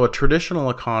about that. So a traditional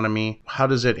economy, how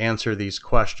does it answer these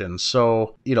questions?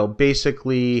 So,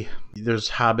 basically there's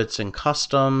habits and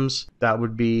customs that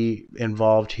would be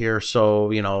involved here. So,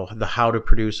 the how to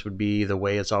produce would be the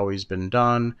way it's always been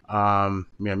done.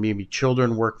 Maybe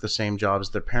children work the same jobs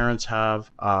their parents have.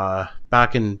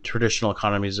 Back in traditional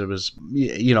economies, it was,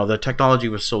 the technology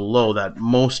was so low that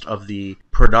most of the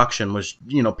production was,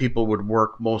 people would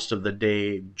work most of the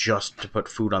day just to put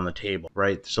food on the table,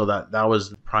 right? So that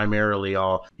was primarily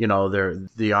all,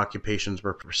 the occupations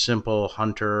were simple,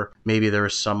 hunter, maybe there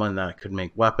was someone that could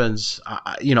make weapons.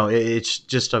 It's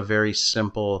just a very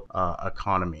simple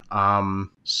economy.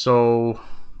 So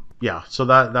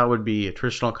that would be a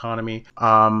traditional economy.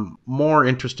 More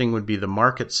interesting would be the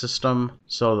market system.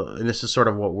 And this is sort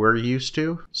of what we're used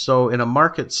to. So in a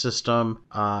market system,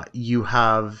 you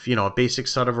have, a basic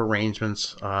set of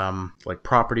arrangements, like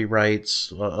property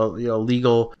rights. A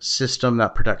legal system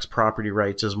that protects property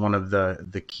rights is one of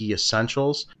the key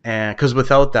essentials. And because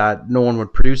without that, no one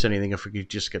would produce anything if it could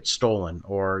just get stolen,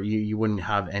 or you wouldn't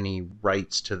have any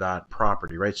rights to that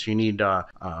property, right? So you need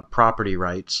property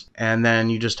rights, and then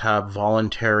you just have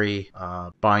voluntary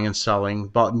buying and selling,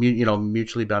 but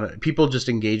mutually benefit, people just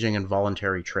engaging in voluntary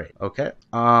trade. Okay.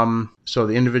 So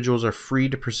the individuals are free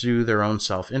to pursue their own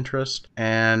self-interest,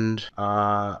 and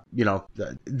that's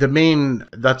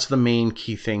the main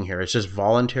key thing here. It's just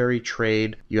voluntary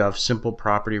trade. You have simple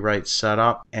property rights set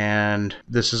up, and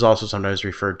this is also sometimes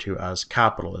referred to as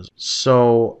capitalism.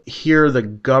 So here the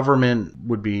government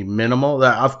would be minimal.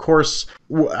 Of course,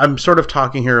 I'm sort of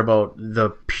talking here about the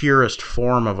purest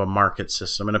form of a market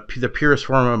system. And the purest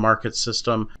form of a market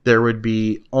system, there would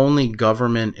be only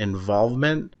government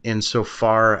involvement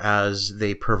insofar as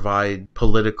they provide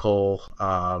political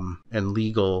and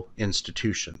legal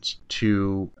institutions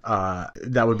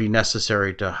that would be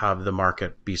necessary to have the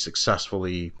market be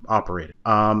successfully operated.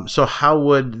 So how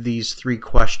would these three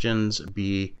questions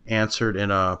be answered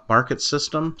in a market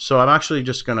system? So I'm actually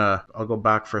just I'll go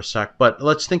back for a sec, but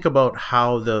let's think about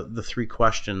how the three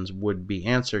questions would be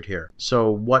answered here.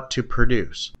 So what to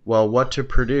produce? Well, what to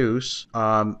produce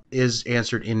is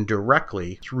answered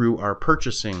indirectly through our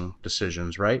purchasing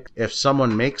decisions, right? If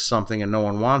someone makes something and no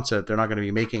one wants it, they're not going to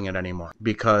be making it anymore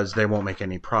because they won't make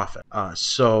any profit.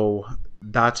 So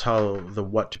that's how the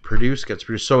what to produce gets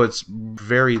produced. So it's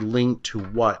very linked to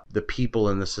what the people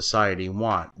in the society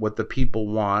want. What the people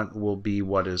want will be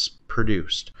what is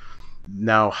produced.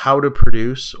 Now, how to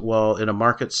produce? Well, in a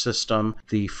market system,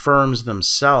 the firms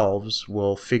themselves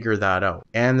will figure that out.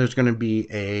 And there's going to be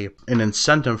an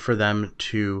incentive for them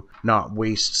to not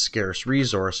waste scarce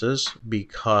resources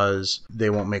because they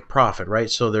won't make profit, right?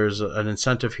 So there's an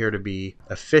incentive here to be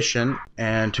efficient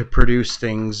and to produce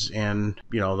things in,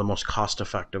 the most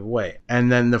cost-effective way.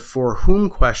 And then the for whom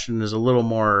question is a little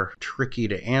more tricky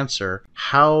to answer.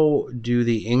 How do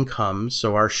the incomes,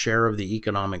 so our share of the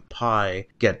economic pie,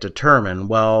 get determined?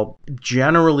 Well,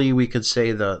 generally we could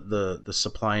say the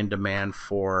supply and demand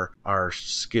for our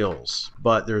skills,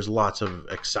 but there's lots of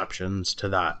exceptions to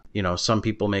that. Some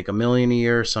people make $1 million a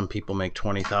year, some people make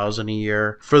 20,000 a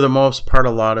year. For the most part,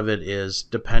 a lot of it is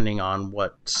depending on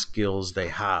what skills they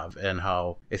have and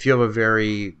how. If you have a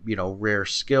very rare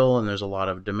skill and there's a lot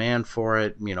of demand for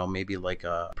it, maybe like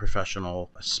a professional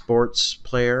sports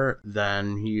player,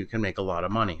 then you can make a lot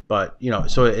of money. But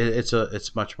so it's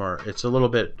a little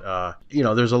bit.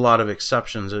 There's a lot of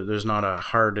exceptions. There's not a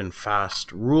hard and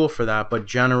fast rule for that, but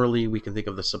generally we can think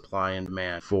of the supply and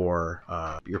demand for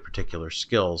your particular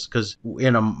skills. Because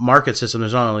in a market system,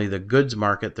 there's not only the goods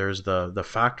market, there's the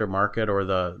factor market, or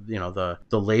the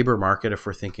labor market if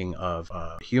we're thinking of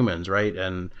humans, right?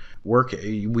 And work,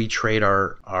 we trade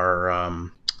our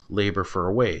labor for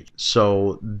a wage.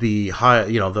 So the high,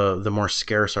 the more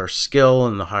scarce our skill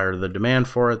and the higher the demand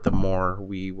for it, the more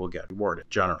we will get rewarded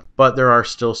generally. But there are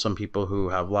still some people who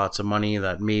have lots of money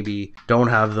that maybe don't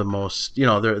have the most,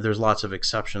 there's lots of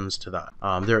exceptions to that.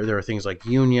 There are things like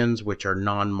unions, which are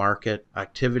non-market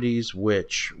activities,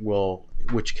 which will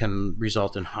which can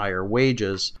result in higher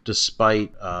wages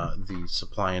despite the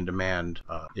supply and demand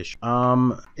issue.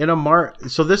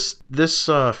 So this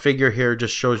figure here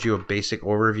just shows you a basic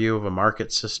overview of a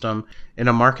market system. In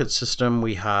a market system,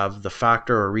 we have the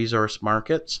factor or resource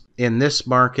markets. In this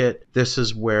market, this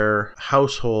is where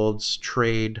households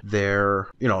trade their,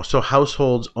 so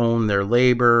households own their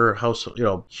labor,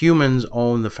 humans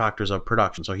own the factors of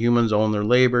production. So humans own their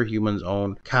labor, humans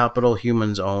own capital,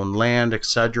 humans own land,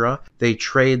 etc. They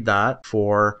trade that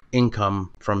for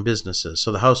income from businesses.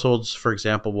 So the households, for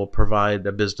example, will provide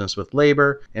a business with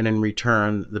labor, and in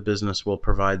return, the business will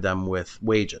provide them with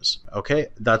wages. Okay,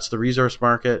 that's the resource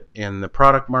market. In the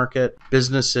product market,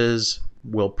 businesses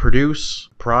will produce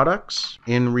products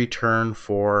in return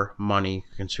for money,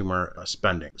 consumer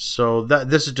spending. So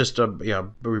this is just a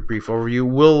very brief overview.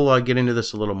 We'll get into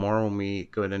this a little more when we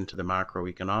get into the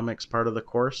macroeconomics part of the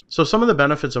course. So some of the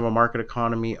benefits of a market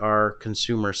economy are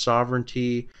consumer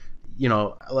sovereignty.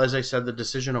 As I said, the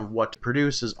decision of what to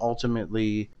produce is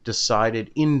ultimately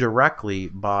decided indirectly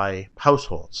by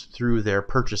households through their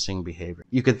purchasing behavior.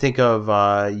 You could think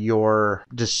of your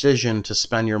decision to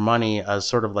spend your money as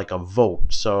sort of like a vote.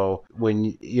 So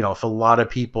when, if a lot of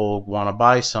people want to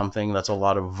buy something, that's a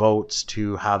lot of votes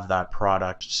to have that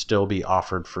product still be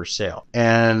offered for sale.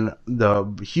 And the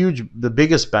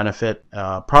biggest benefit,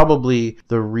 probably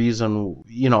the reason,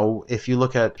 if you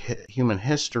look at human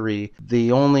history,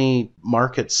 the only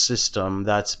market system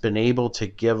that's been able to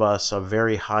give us a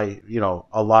very high,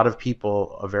 a lot of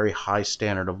people a very high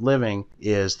standard of living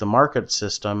is the market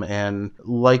system. And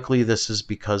likely this is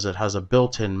because it has a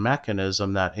built-in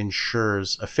mechanism that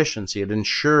ensures efficiency. It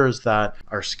ensures that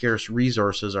our scarce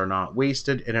resources are not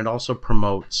wasted, and it also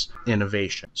promotes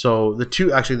innovation. So the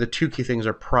two key things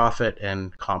are profit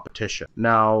and competition.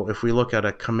 Now, if we look at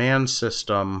a command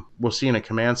system, we'll see in a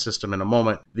command system in a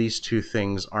moment, these two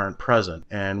things aren't present.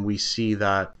 And we see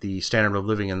that the standard of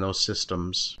living in those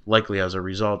systems, likely as a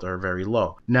result, are very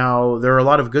low. Now, there are a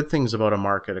lot of good things about a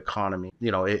market economy.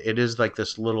 It is like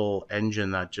this little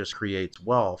engine that just creates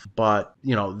wealth, but,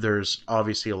 there's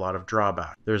obviously a lot of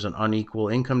drawback. There's an unequal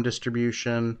income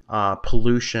distribution,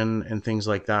 pollution and things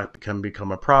like that can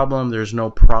become a problem. There's no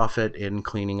profit in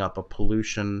cleaning up a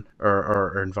pollution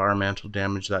or environmental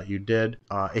damage that you did.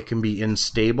 It can be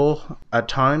unstable at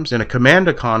times. In a command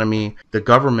economy, the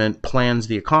government plans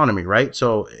the economy, right?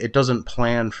 So it doesn't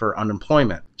plan for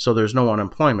unemployment. So there's no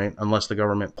unemployment unless the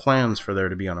government plans for there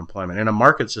to be unemployment. In a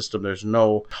market system, there's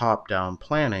no top-down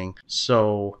planning.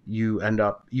 So you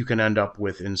can end up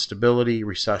with instability,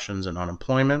 recessions, and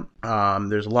unemployment.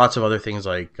 There's lots of other things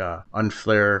like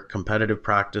unfair competitive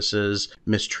practices,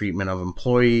 mistreatment of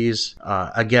employees.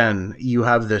 Again, you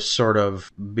have this sort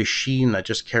of machine that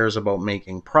just cares about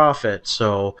making profit.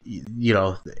 So,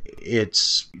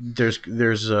 there's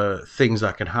things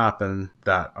that can happen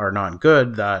that are not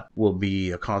good that will be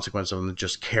a consequence of them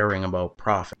just caring about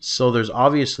profit. So there's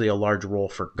obviously a large role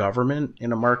for government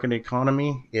in a market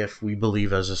economy if we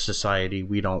believe as a society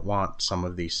we don't want some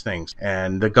of these things.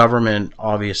 And the government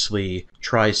obviously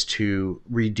tries to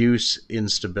reduce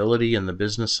instability in the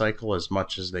business cycle as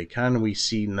much as they can. We've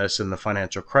seen this in the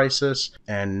financial crisis,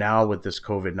 and now with this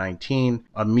COVID-19,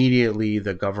 immediately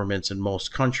the governments in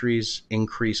most countries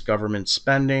increase government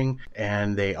spending,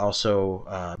 and they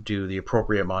also do the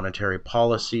appropriate monetary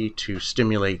policy to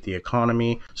stimulate the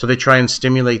economy. So they try and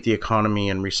stimulate the economy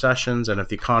in recessions, and if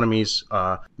the economy's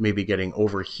maybe getting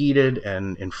overheated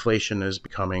and inflation is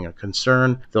becoming a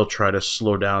concern, they'll try to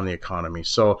slow down the economy.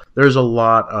 So there's a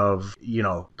lot of,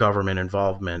 government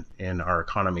involvement in our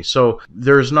economy. So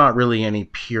there's not really any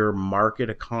pure market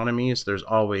economies. There's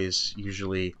always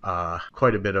usually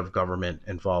quite a bit of government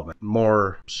involvement,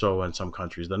 more so in some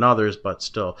countries than others, but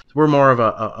still we're more of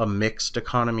a mixed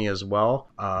economy as well.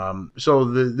 So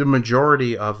the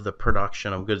majority of the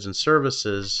production of goods and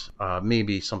services,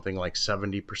 maybe something like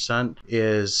 70%,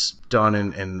 is done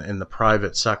in the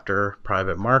private sector,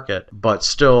 private market, but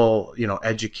still,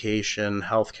 education,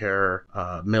 healthcare,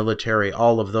 military,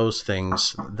 all of those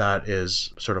things, that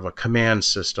is sort of a command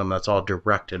system that's all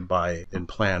directed by and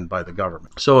planned by the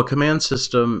government. So a command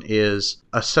system is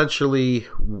essentially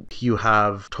you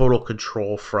have total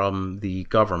control from the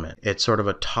government. It's sort of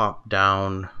a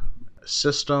top-down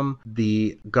system,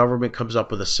 the government comes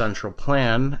up with a central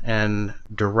plan and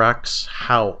directs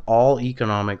how all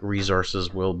economic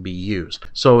resources will be used.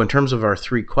 So in terms of our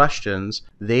three questions,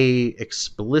 they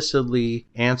explicitly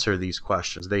answer these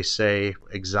questions. They say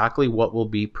exactly what will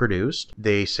be produced,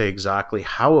 they say exactly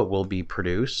how it will be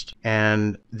produced,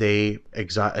 and they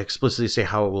explicitly say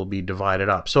how it will be divided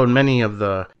up. So in many of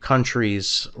the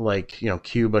countries like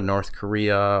Cuba, North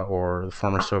Korea, or the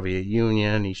former Soviet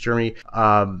Union, East Germany,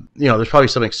 there's probably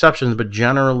some exceptions, but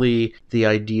generally the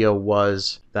idea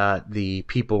was that the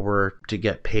people were to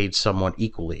get paid somewhat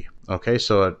equally. Okay,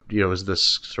 so it was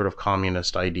this sort of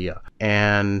communist idea.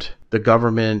 And the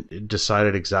government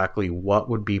decided exactly what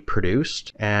would be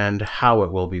produced and how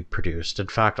it will be produced. In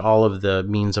fact, all of the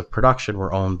means of production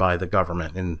were owned by the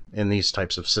government in these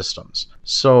types of systems.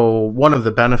 So one of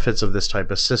the benefits of this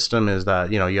type of system is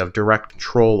that, you have direct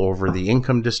control over the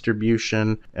income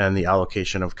distribution and the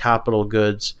allocation of capital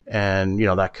goods. And,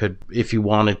 that could, if you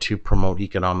wanted to promote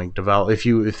economic development,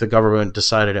 if the government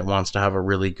decided it wants to have a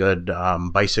really good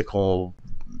bicycle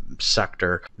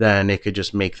sector, then it could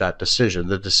just make that decision.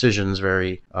 The decision is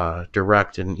very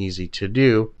direct and easy to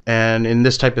do. And in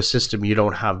this type of system, you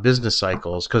don't have business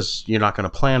cycles because you're not going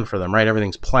to plan for them, right?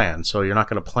 Everything's planned. So you're not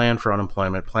going to plan for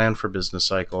unemployment, plan for business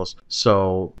cycles.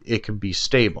 So it could be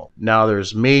stable. Now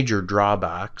there's major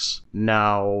drawbacks.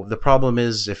 Now the problem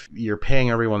is if you're paying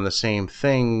everyone the same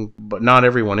thing, but not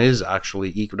everyone is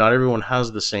actually equal. Not everyone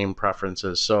has the same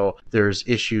preferences. So there's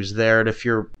issues there. And if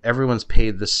everyone's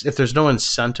paid this, if there's no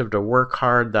incentive to work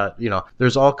hard, that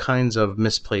there's all kinds of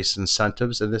misplaced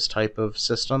incentives in this type of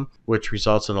system, which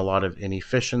results in a lot of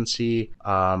inefficiency.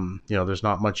 There's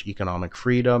not much economic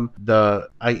freedom. The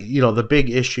big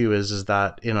issue is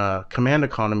that in a command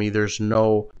economy, there's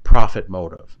no profit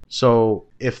motive. So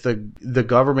if the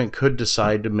government could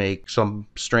decide to make some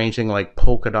strange thing like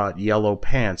polka dot yellow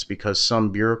pants because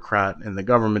some bureaucrat in the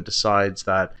government decides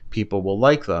that people will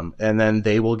like them, and then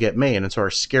they will get made, and so our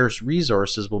scarce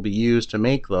resources will be used to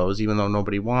make those even though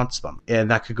nobody wants them, and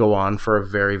that could go on for a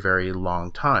very, very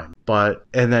long time. But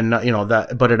in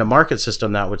a market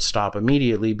system that would stop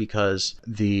immediately because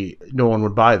no one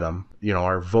would buy them.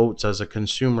 Our votes as a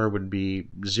consumer would be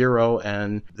zero,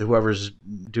 and whoever's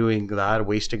doing that,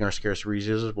 wasting our scarce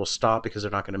resources, will stop because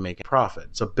they're not going to make a profit.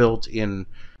 It's a built-in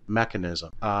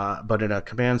mechanism. But in a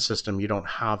command system, you don't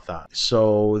have that.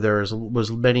 So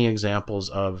was many examples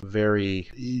of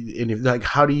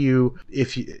how do you,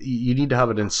 if you need to have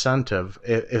an incentive,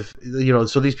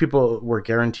 so these people were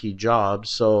guaranteed jobs.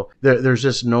 So there's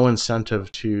just no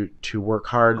incentive to work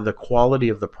hard. The quality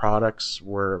of the products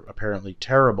were apparently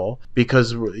terrible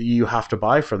because you have to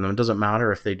buy from them. It doesn't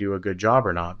matter if they do a good job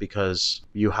or not because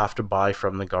you have to buy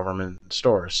from the government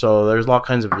store. So there's all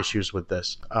kinds of issues with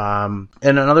this. And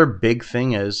another big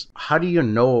thing is, how do you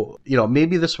know,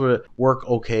 maybe this would work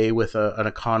okay with an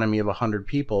economy of 100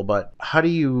 people, but how do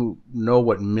you know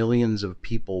what millions of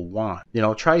people want?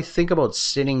 Think about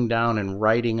sitting down and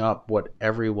writing up what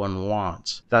everyone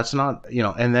wants. That's not,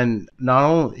 and then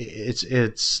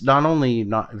it's not only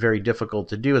not very difficult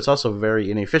to do, it's also very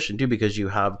inefficient too, because you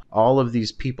have all of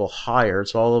these people hired,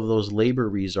 so all of those labor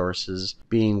resources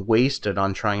being wasted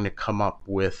on trying to come up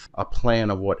with a plan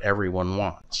of what everyone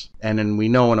wants. And then we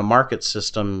know in a market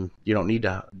system, you don't need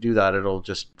to do that.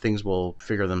 Things will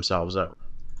figure themselves out.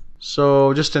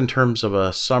 So just in terms of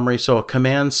a summary, so a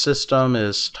command system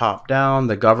is top down.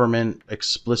 The government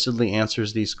explicitly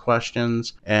answers these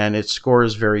questions, and it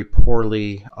scores very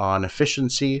poorly on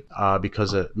efficiency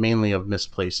because mainly of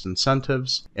misplaced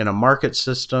incentives. In a market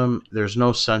system, there's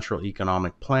no central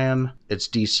economic plan. It's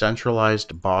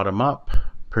decentralized bottom up.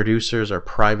 Producers are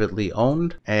privately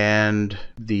owned, and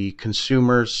the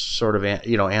consumers sort of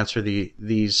answer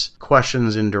these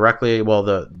questions indirectly. Well,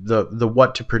 the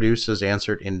what to produce is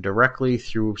answered indirectly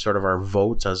through sort of our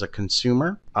votes as a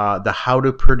consumer. The how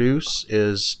to produce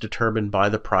is determined by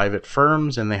the private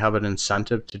firms, and they have an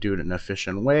incentive to do it in an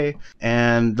efficient way.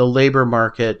 And the labor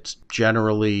market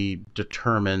generally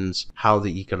determines how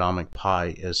the economic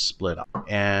pie is split up.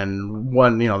 And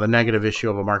the negative issue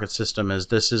of a market system is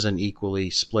this isn't equally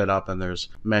split up, and there's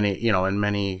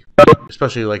many,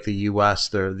 especially like the US,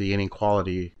 the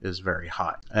inequality is very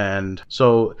high. And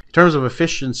so in terms of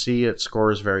efficiency, it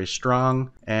scores very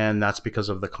strong, and that's because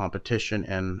of the competition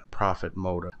and profit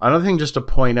motive. Another thing just to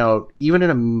point out, even in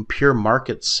a pure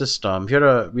market system, if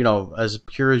you're as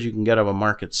pure as you can get of a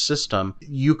market system,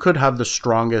 you could have the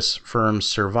strongest firms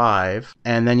survive,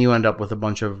 and then you end up with a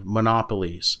bunch of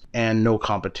monopolies and no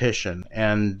competition,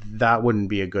 and that wouldn't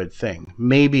be a good thing.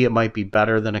 Maybe it might be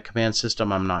better than a command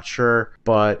system, I'm not sure,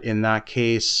 but in that that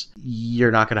case,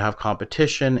 you're not going to have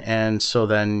competition, and so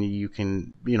then you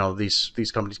can,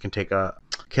 these companies can take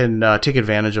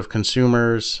advantage of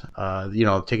consumers,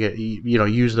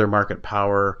 use their market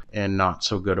power in not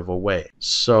so good of a way.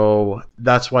 So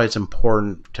that's why it's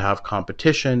important to have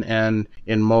competition. And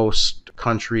in most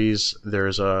countries,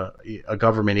 there's a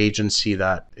government agency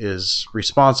that is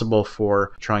responsible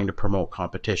for trying to promote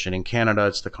competition. In Canada,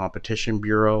 it's the Competition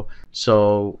Bureau.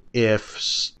 So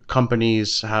if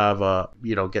companies have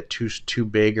get too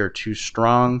big or too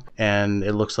strong, and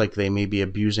it looks like they may be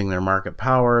abusing their market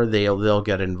power, they'll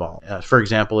get involved. For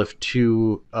example, if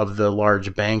two of the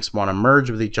large banks want to merge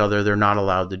with each other, they're not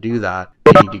allowed to do that.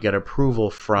 They need to get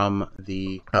approval from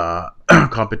the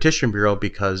Competition Bureau,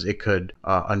 because it could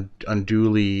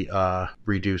unduly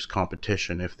reduce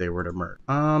competition if they were to merge.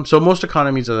 So most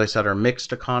economies, as I said, are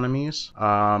mixed economies,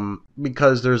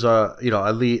 because there's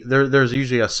there's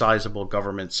usually a sizable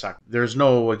government sector. There's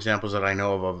no examples that I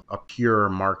know of a pure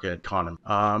market economy.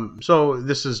 So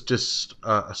this is just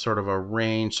a sort of a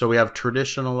range. So we have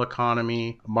traditional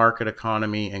economy, market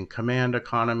economy, and command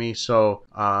economy. So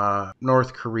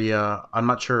North Korea, I'm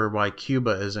not sure why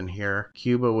Cuba isn't here.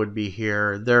 Cuba would be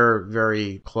here. They're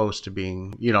very close to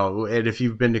being, and if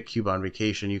you've been to Cuba on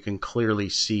vacation, you can clearly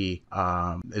see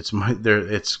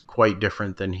it's quite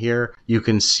different than here. You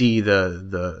can see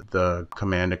the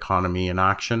command economy in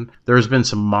action. There's been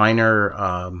some minor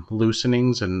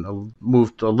loosenings and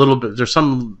moved a little bit. There's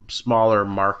some smaller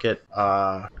market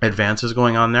advances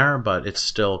going on there, but it's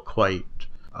still quite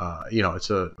it's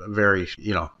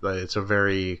a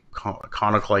very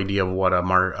conical idea of what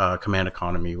a command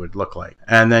economy would look like.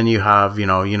 And then you have,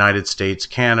 United States,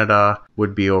 Canada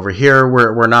would be over here.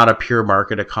 We're not a pure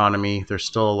market economy. There's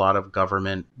still a lot of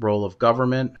role of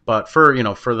government, but for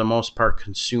the most part,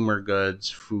 consumer goods,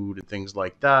 food, and things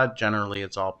like that, generally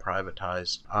it's all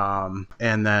privatized.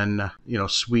 And then,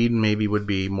 Sweden maybe would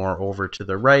be more over to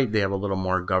the right. They have a little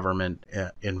more government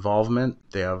involvement.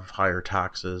 They have higher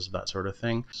taxes, that sort of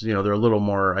thing. So, they're a little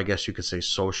more, I guess you could say,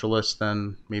 socialist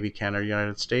than maybe Canada or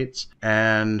United States.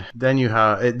 And then you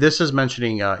have, this is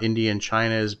mentioning India and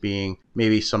China as being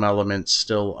maybe some elements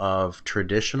still of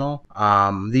traditional.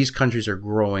 These countries are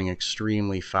growing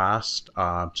extremely fast,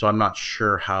 so I'm not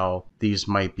sure how these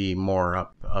might be more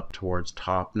up towards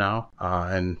top now,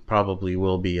 and probably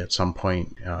will be at some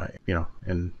point,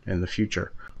 in the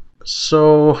future.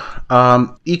 So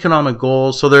economic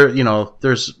goals. So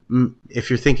there's, if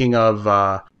you're thinking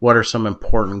of what are some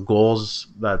important goals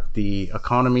that the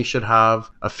economy should have,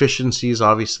 efficiency is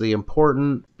obviously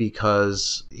important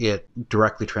because it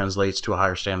directly translates to a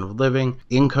higher standard of living.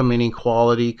 Income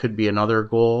inequality could be another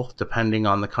goal depending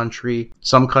on the country.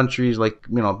 Some countries, like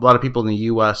a lot of people in the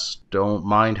U.S. don't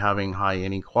mind having high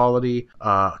inequality.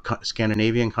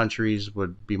 Scandinavian countries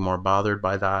would be more bothered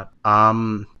by that.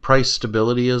 Price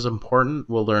stability is important.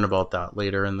 We'll learn about that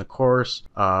later in the course.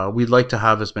 We'd like to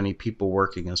have as many people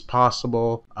working as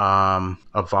possible.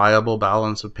 A viable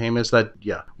balance of payments.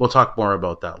 We'll talk more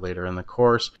about that later in the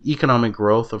course. Economic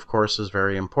growth, of course, is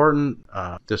very important.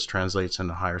 This translates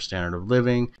into higher standard of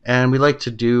living, and we like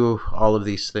to do all of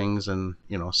these things and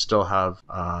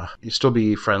still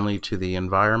be friendly to the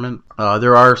environment.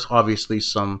 There are obviously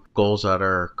some goals that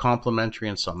are complementary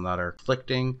and some that are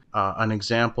conflicting. An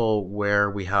example where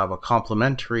we have a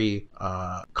complementary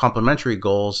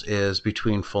goals is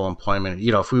between full employment.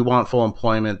 If we want full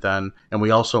employment, then, and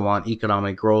we also want economic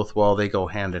growth, well, they go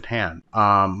hand in hand.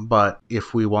 But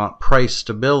if we want price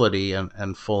stability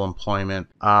and full employment,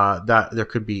 that there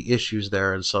could be issues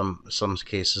there in some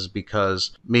cases,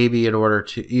 because maybe in order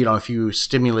to, if you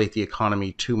stimulate the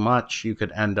economy too much, you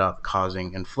could end up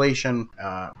causing inflation.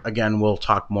 Again, we'll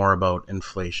talk more about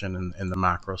inflation in the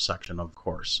macro section, of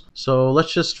course. So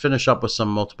let's just finish up with some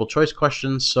multiple choice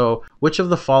questions. So which of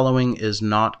the following is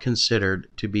not considered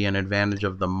to be an advantage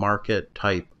of the market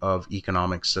type of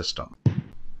economic system?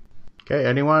 Okay,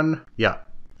 anyone? Yeah.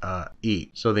 E.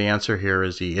 So the answer here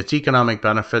is E. Its economic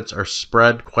benefits are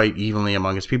spread quite evenly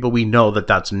among its people. We know that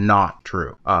that's not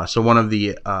true. So one of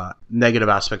the negative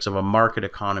aspects of a market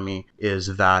economy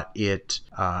is that it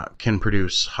can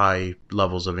produce high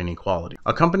levels of inequality.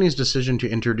 A company's decision to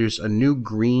introduce a new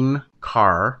green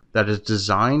car that is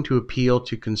designed to appeal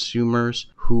to consumers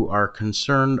who are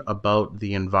concerned about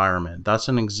the environment. That's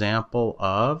an example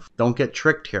of, don't get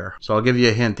tricked here. So I'll give you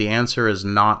a hint. The answer is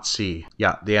not C.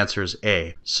 Yeah, the answer is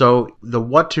A. So the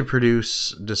what to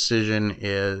produce decision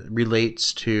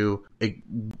relates to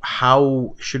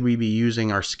how should we be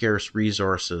using our scarce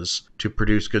resources to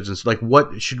produce goods, and like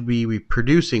what should we be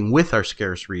producing with our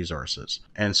scarce resources?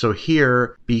 And so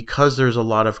here, because there's a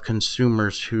lot of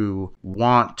consumers who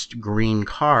want green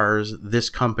cars, this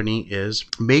company is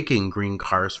making green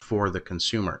cars for the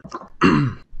consumer.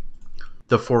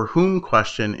 The for whom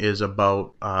question is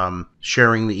about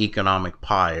sharing the economic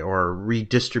pie or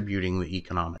redistributing the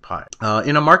economic pie.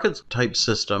 In a market type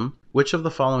system, which of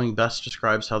the following best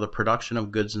describes how the production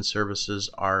of goods and services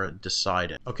are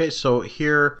decided? Okay, so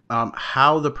here,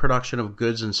 how the production of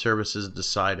goods and services is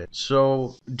decided.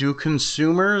 So do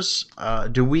consumers,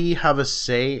 do we have a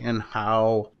say in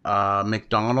how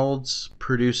McDonald's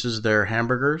produces their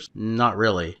hamburgers? Not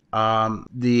really. So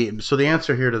the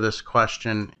answer here to this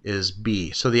question is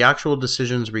B. So the actual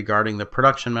decisions regarding the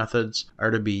production methods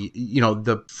are to be,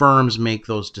 the firms make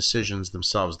those decisions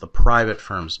themselves, the private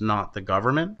firms, not the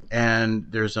government. And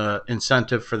there's an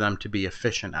incentive for them to be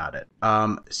efficient at it.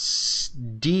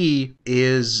 D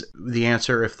is the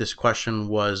answer if this question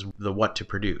was the what to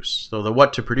produce. So the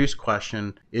what to produce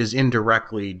question is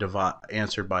indirectly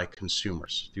answered by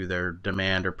consumers through their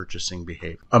demand or purchasing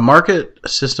behavior. A market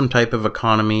system type of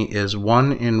economy is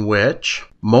one in which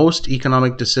most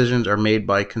economic decisions are made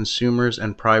by consumers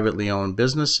and privately owned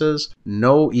businesses.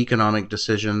 No economic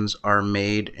decisions are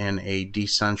made in a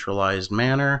decentralized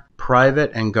manner.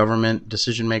 Private and government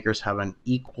decision makers have an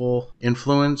equal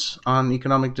influence on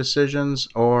economic decisions,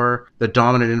 or the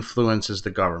dominant influence is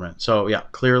the government. So yeah,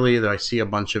 clearly I see a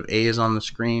bunch of A's on the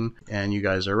screen, and you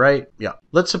guys are right. Yeah.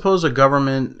 Let's suppose a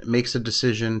government makes a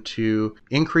decision to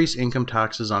increase income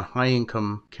taxes on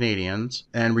high-income Canadians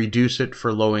and reduce it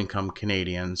for low-income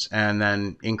Canadians, and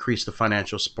then increase the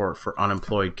financial support for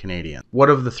unemployed Canadians. What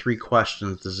of the three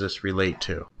questions does this relate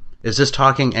to? Is this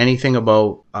talking anything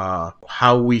about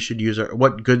how we should use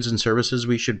what goods and services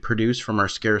we should produce from our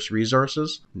scarce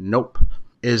resources? Nope.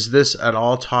 Is this at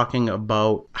all talking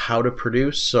about how to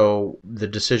produce? So the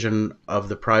decision of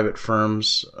the private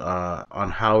firms on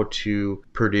how to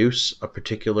produce a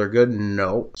particular good?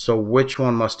 No. So which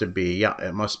one must it be? Yeah,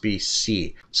 it must be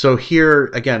C. So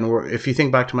here, again, if you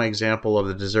think back to my example of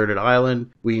the deserted island,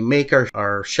 we make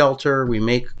our shelter,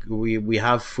 we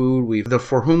have food. The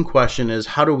for whom question is,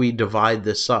 how do we divide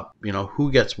this up?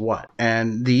 Who gets what?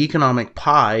 And the economic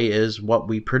pie is what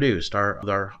we produced,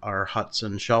 our huts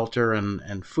and shelter and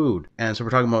food. And so we're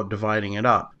talking about dividing it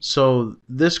up. So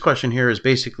this question here is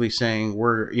basically saying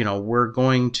we're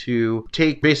going to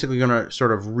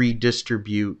sort of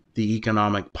redistribute the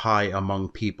economic pie among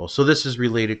people. So this is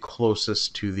related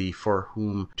closest to the for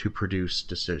whom to produce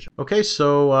decision. Okay,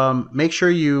 so make sure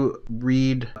you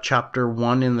read chapter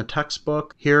 1 in the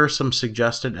textbook. Here are some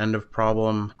suggested end of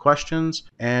problem questions,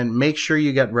 and make sure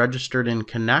you get registered in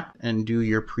Connect and do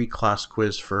your pre-class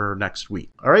quiz for next week.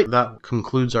 All right, that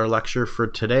concludes our lecture for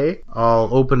today. I'll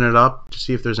open it up to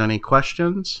see if there's any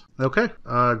questions. Okay,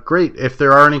 great. If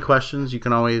there are any questions, you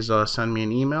can always send me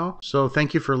an email. So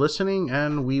thank you for listening,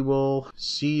 and we will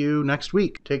see you next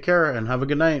week. Take care and have a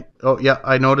good night. Oh yeah,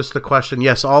 I noticed the question.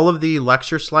 Yes, all of the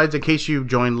lecture slides, in case you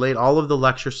joined late, all of the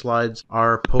lecture slides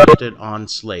are posted on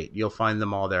Slate. You'll find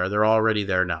them all there. They're already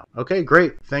there now. Okay,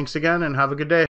 great. Thanks again and have a good day.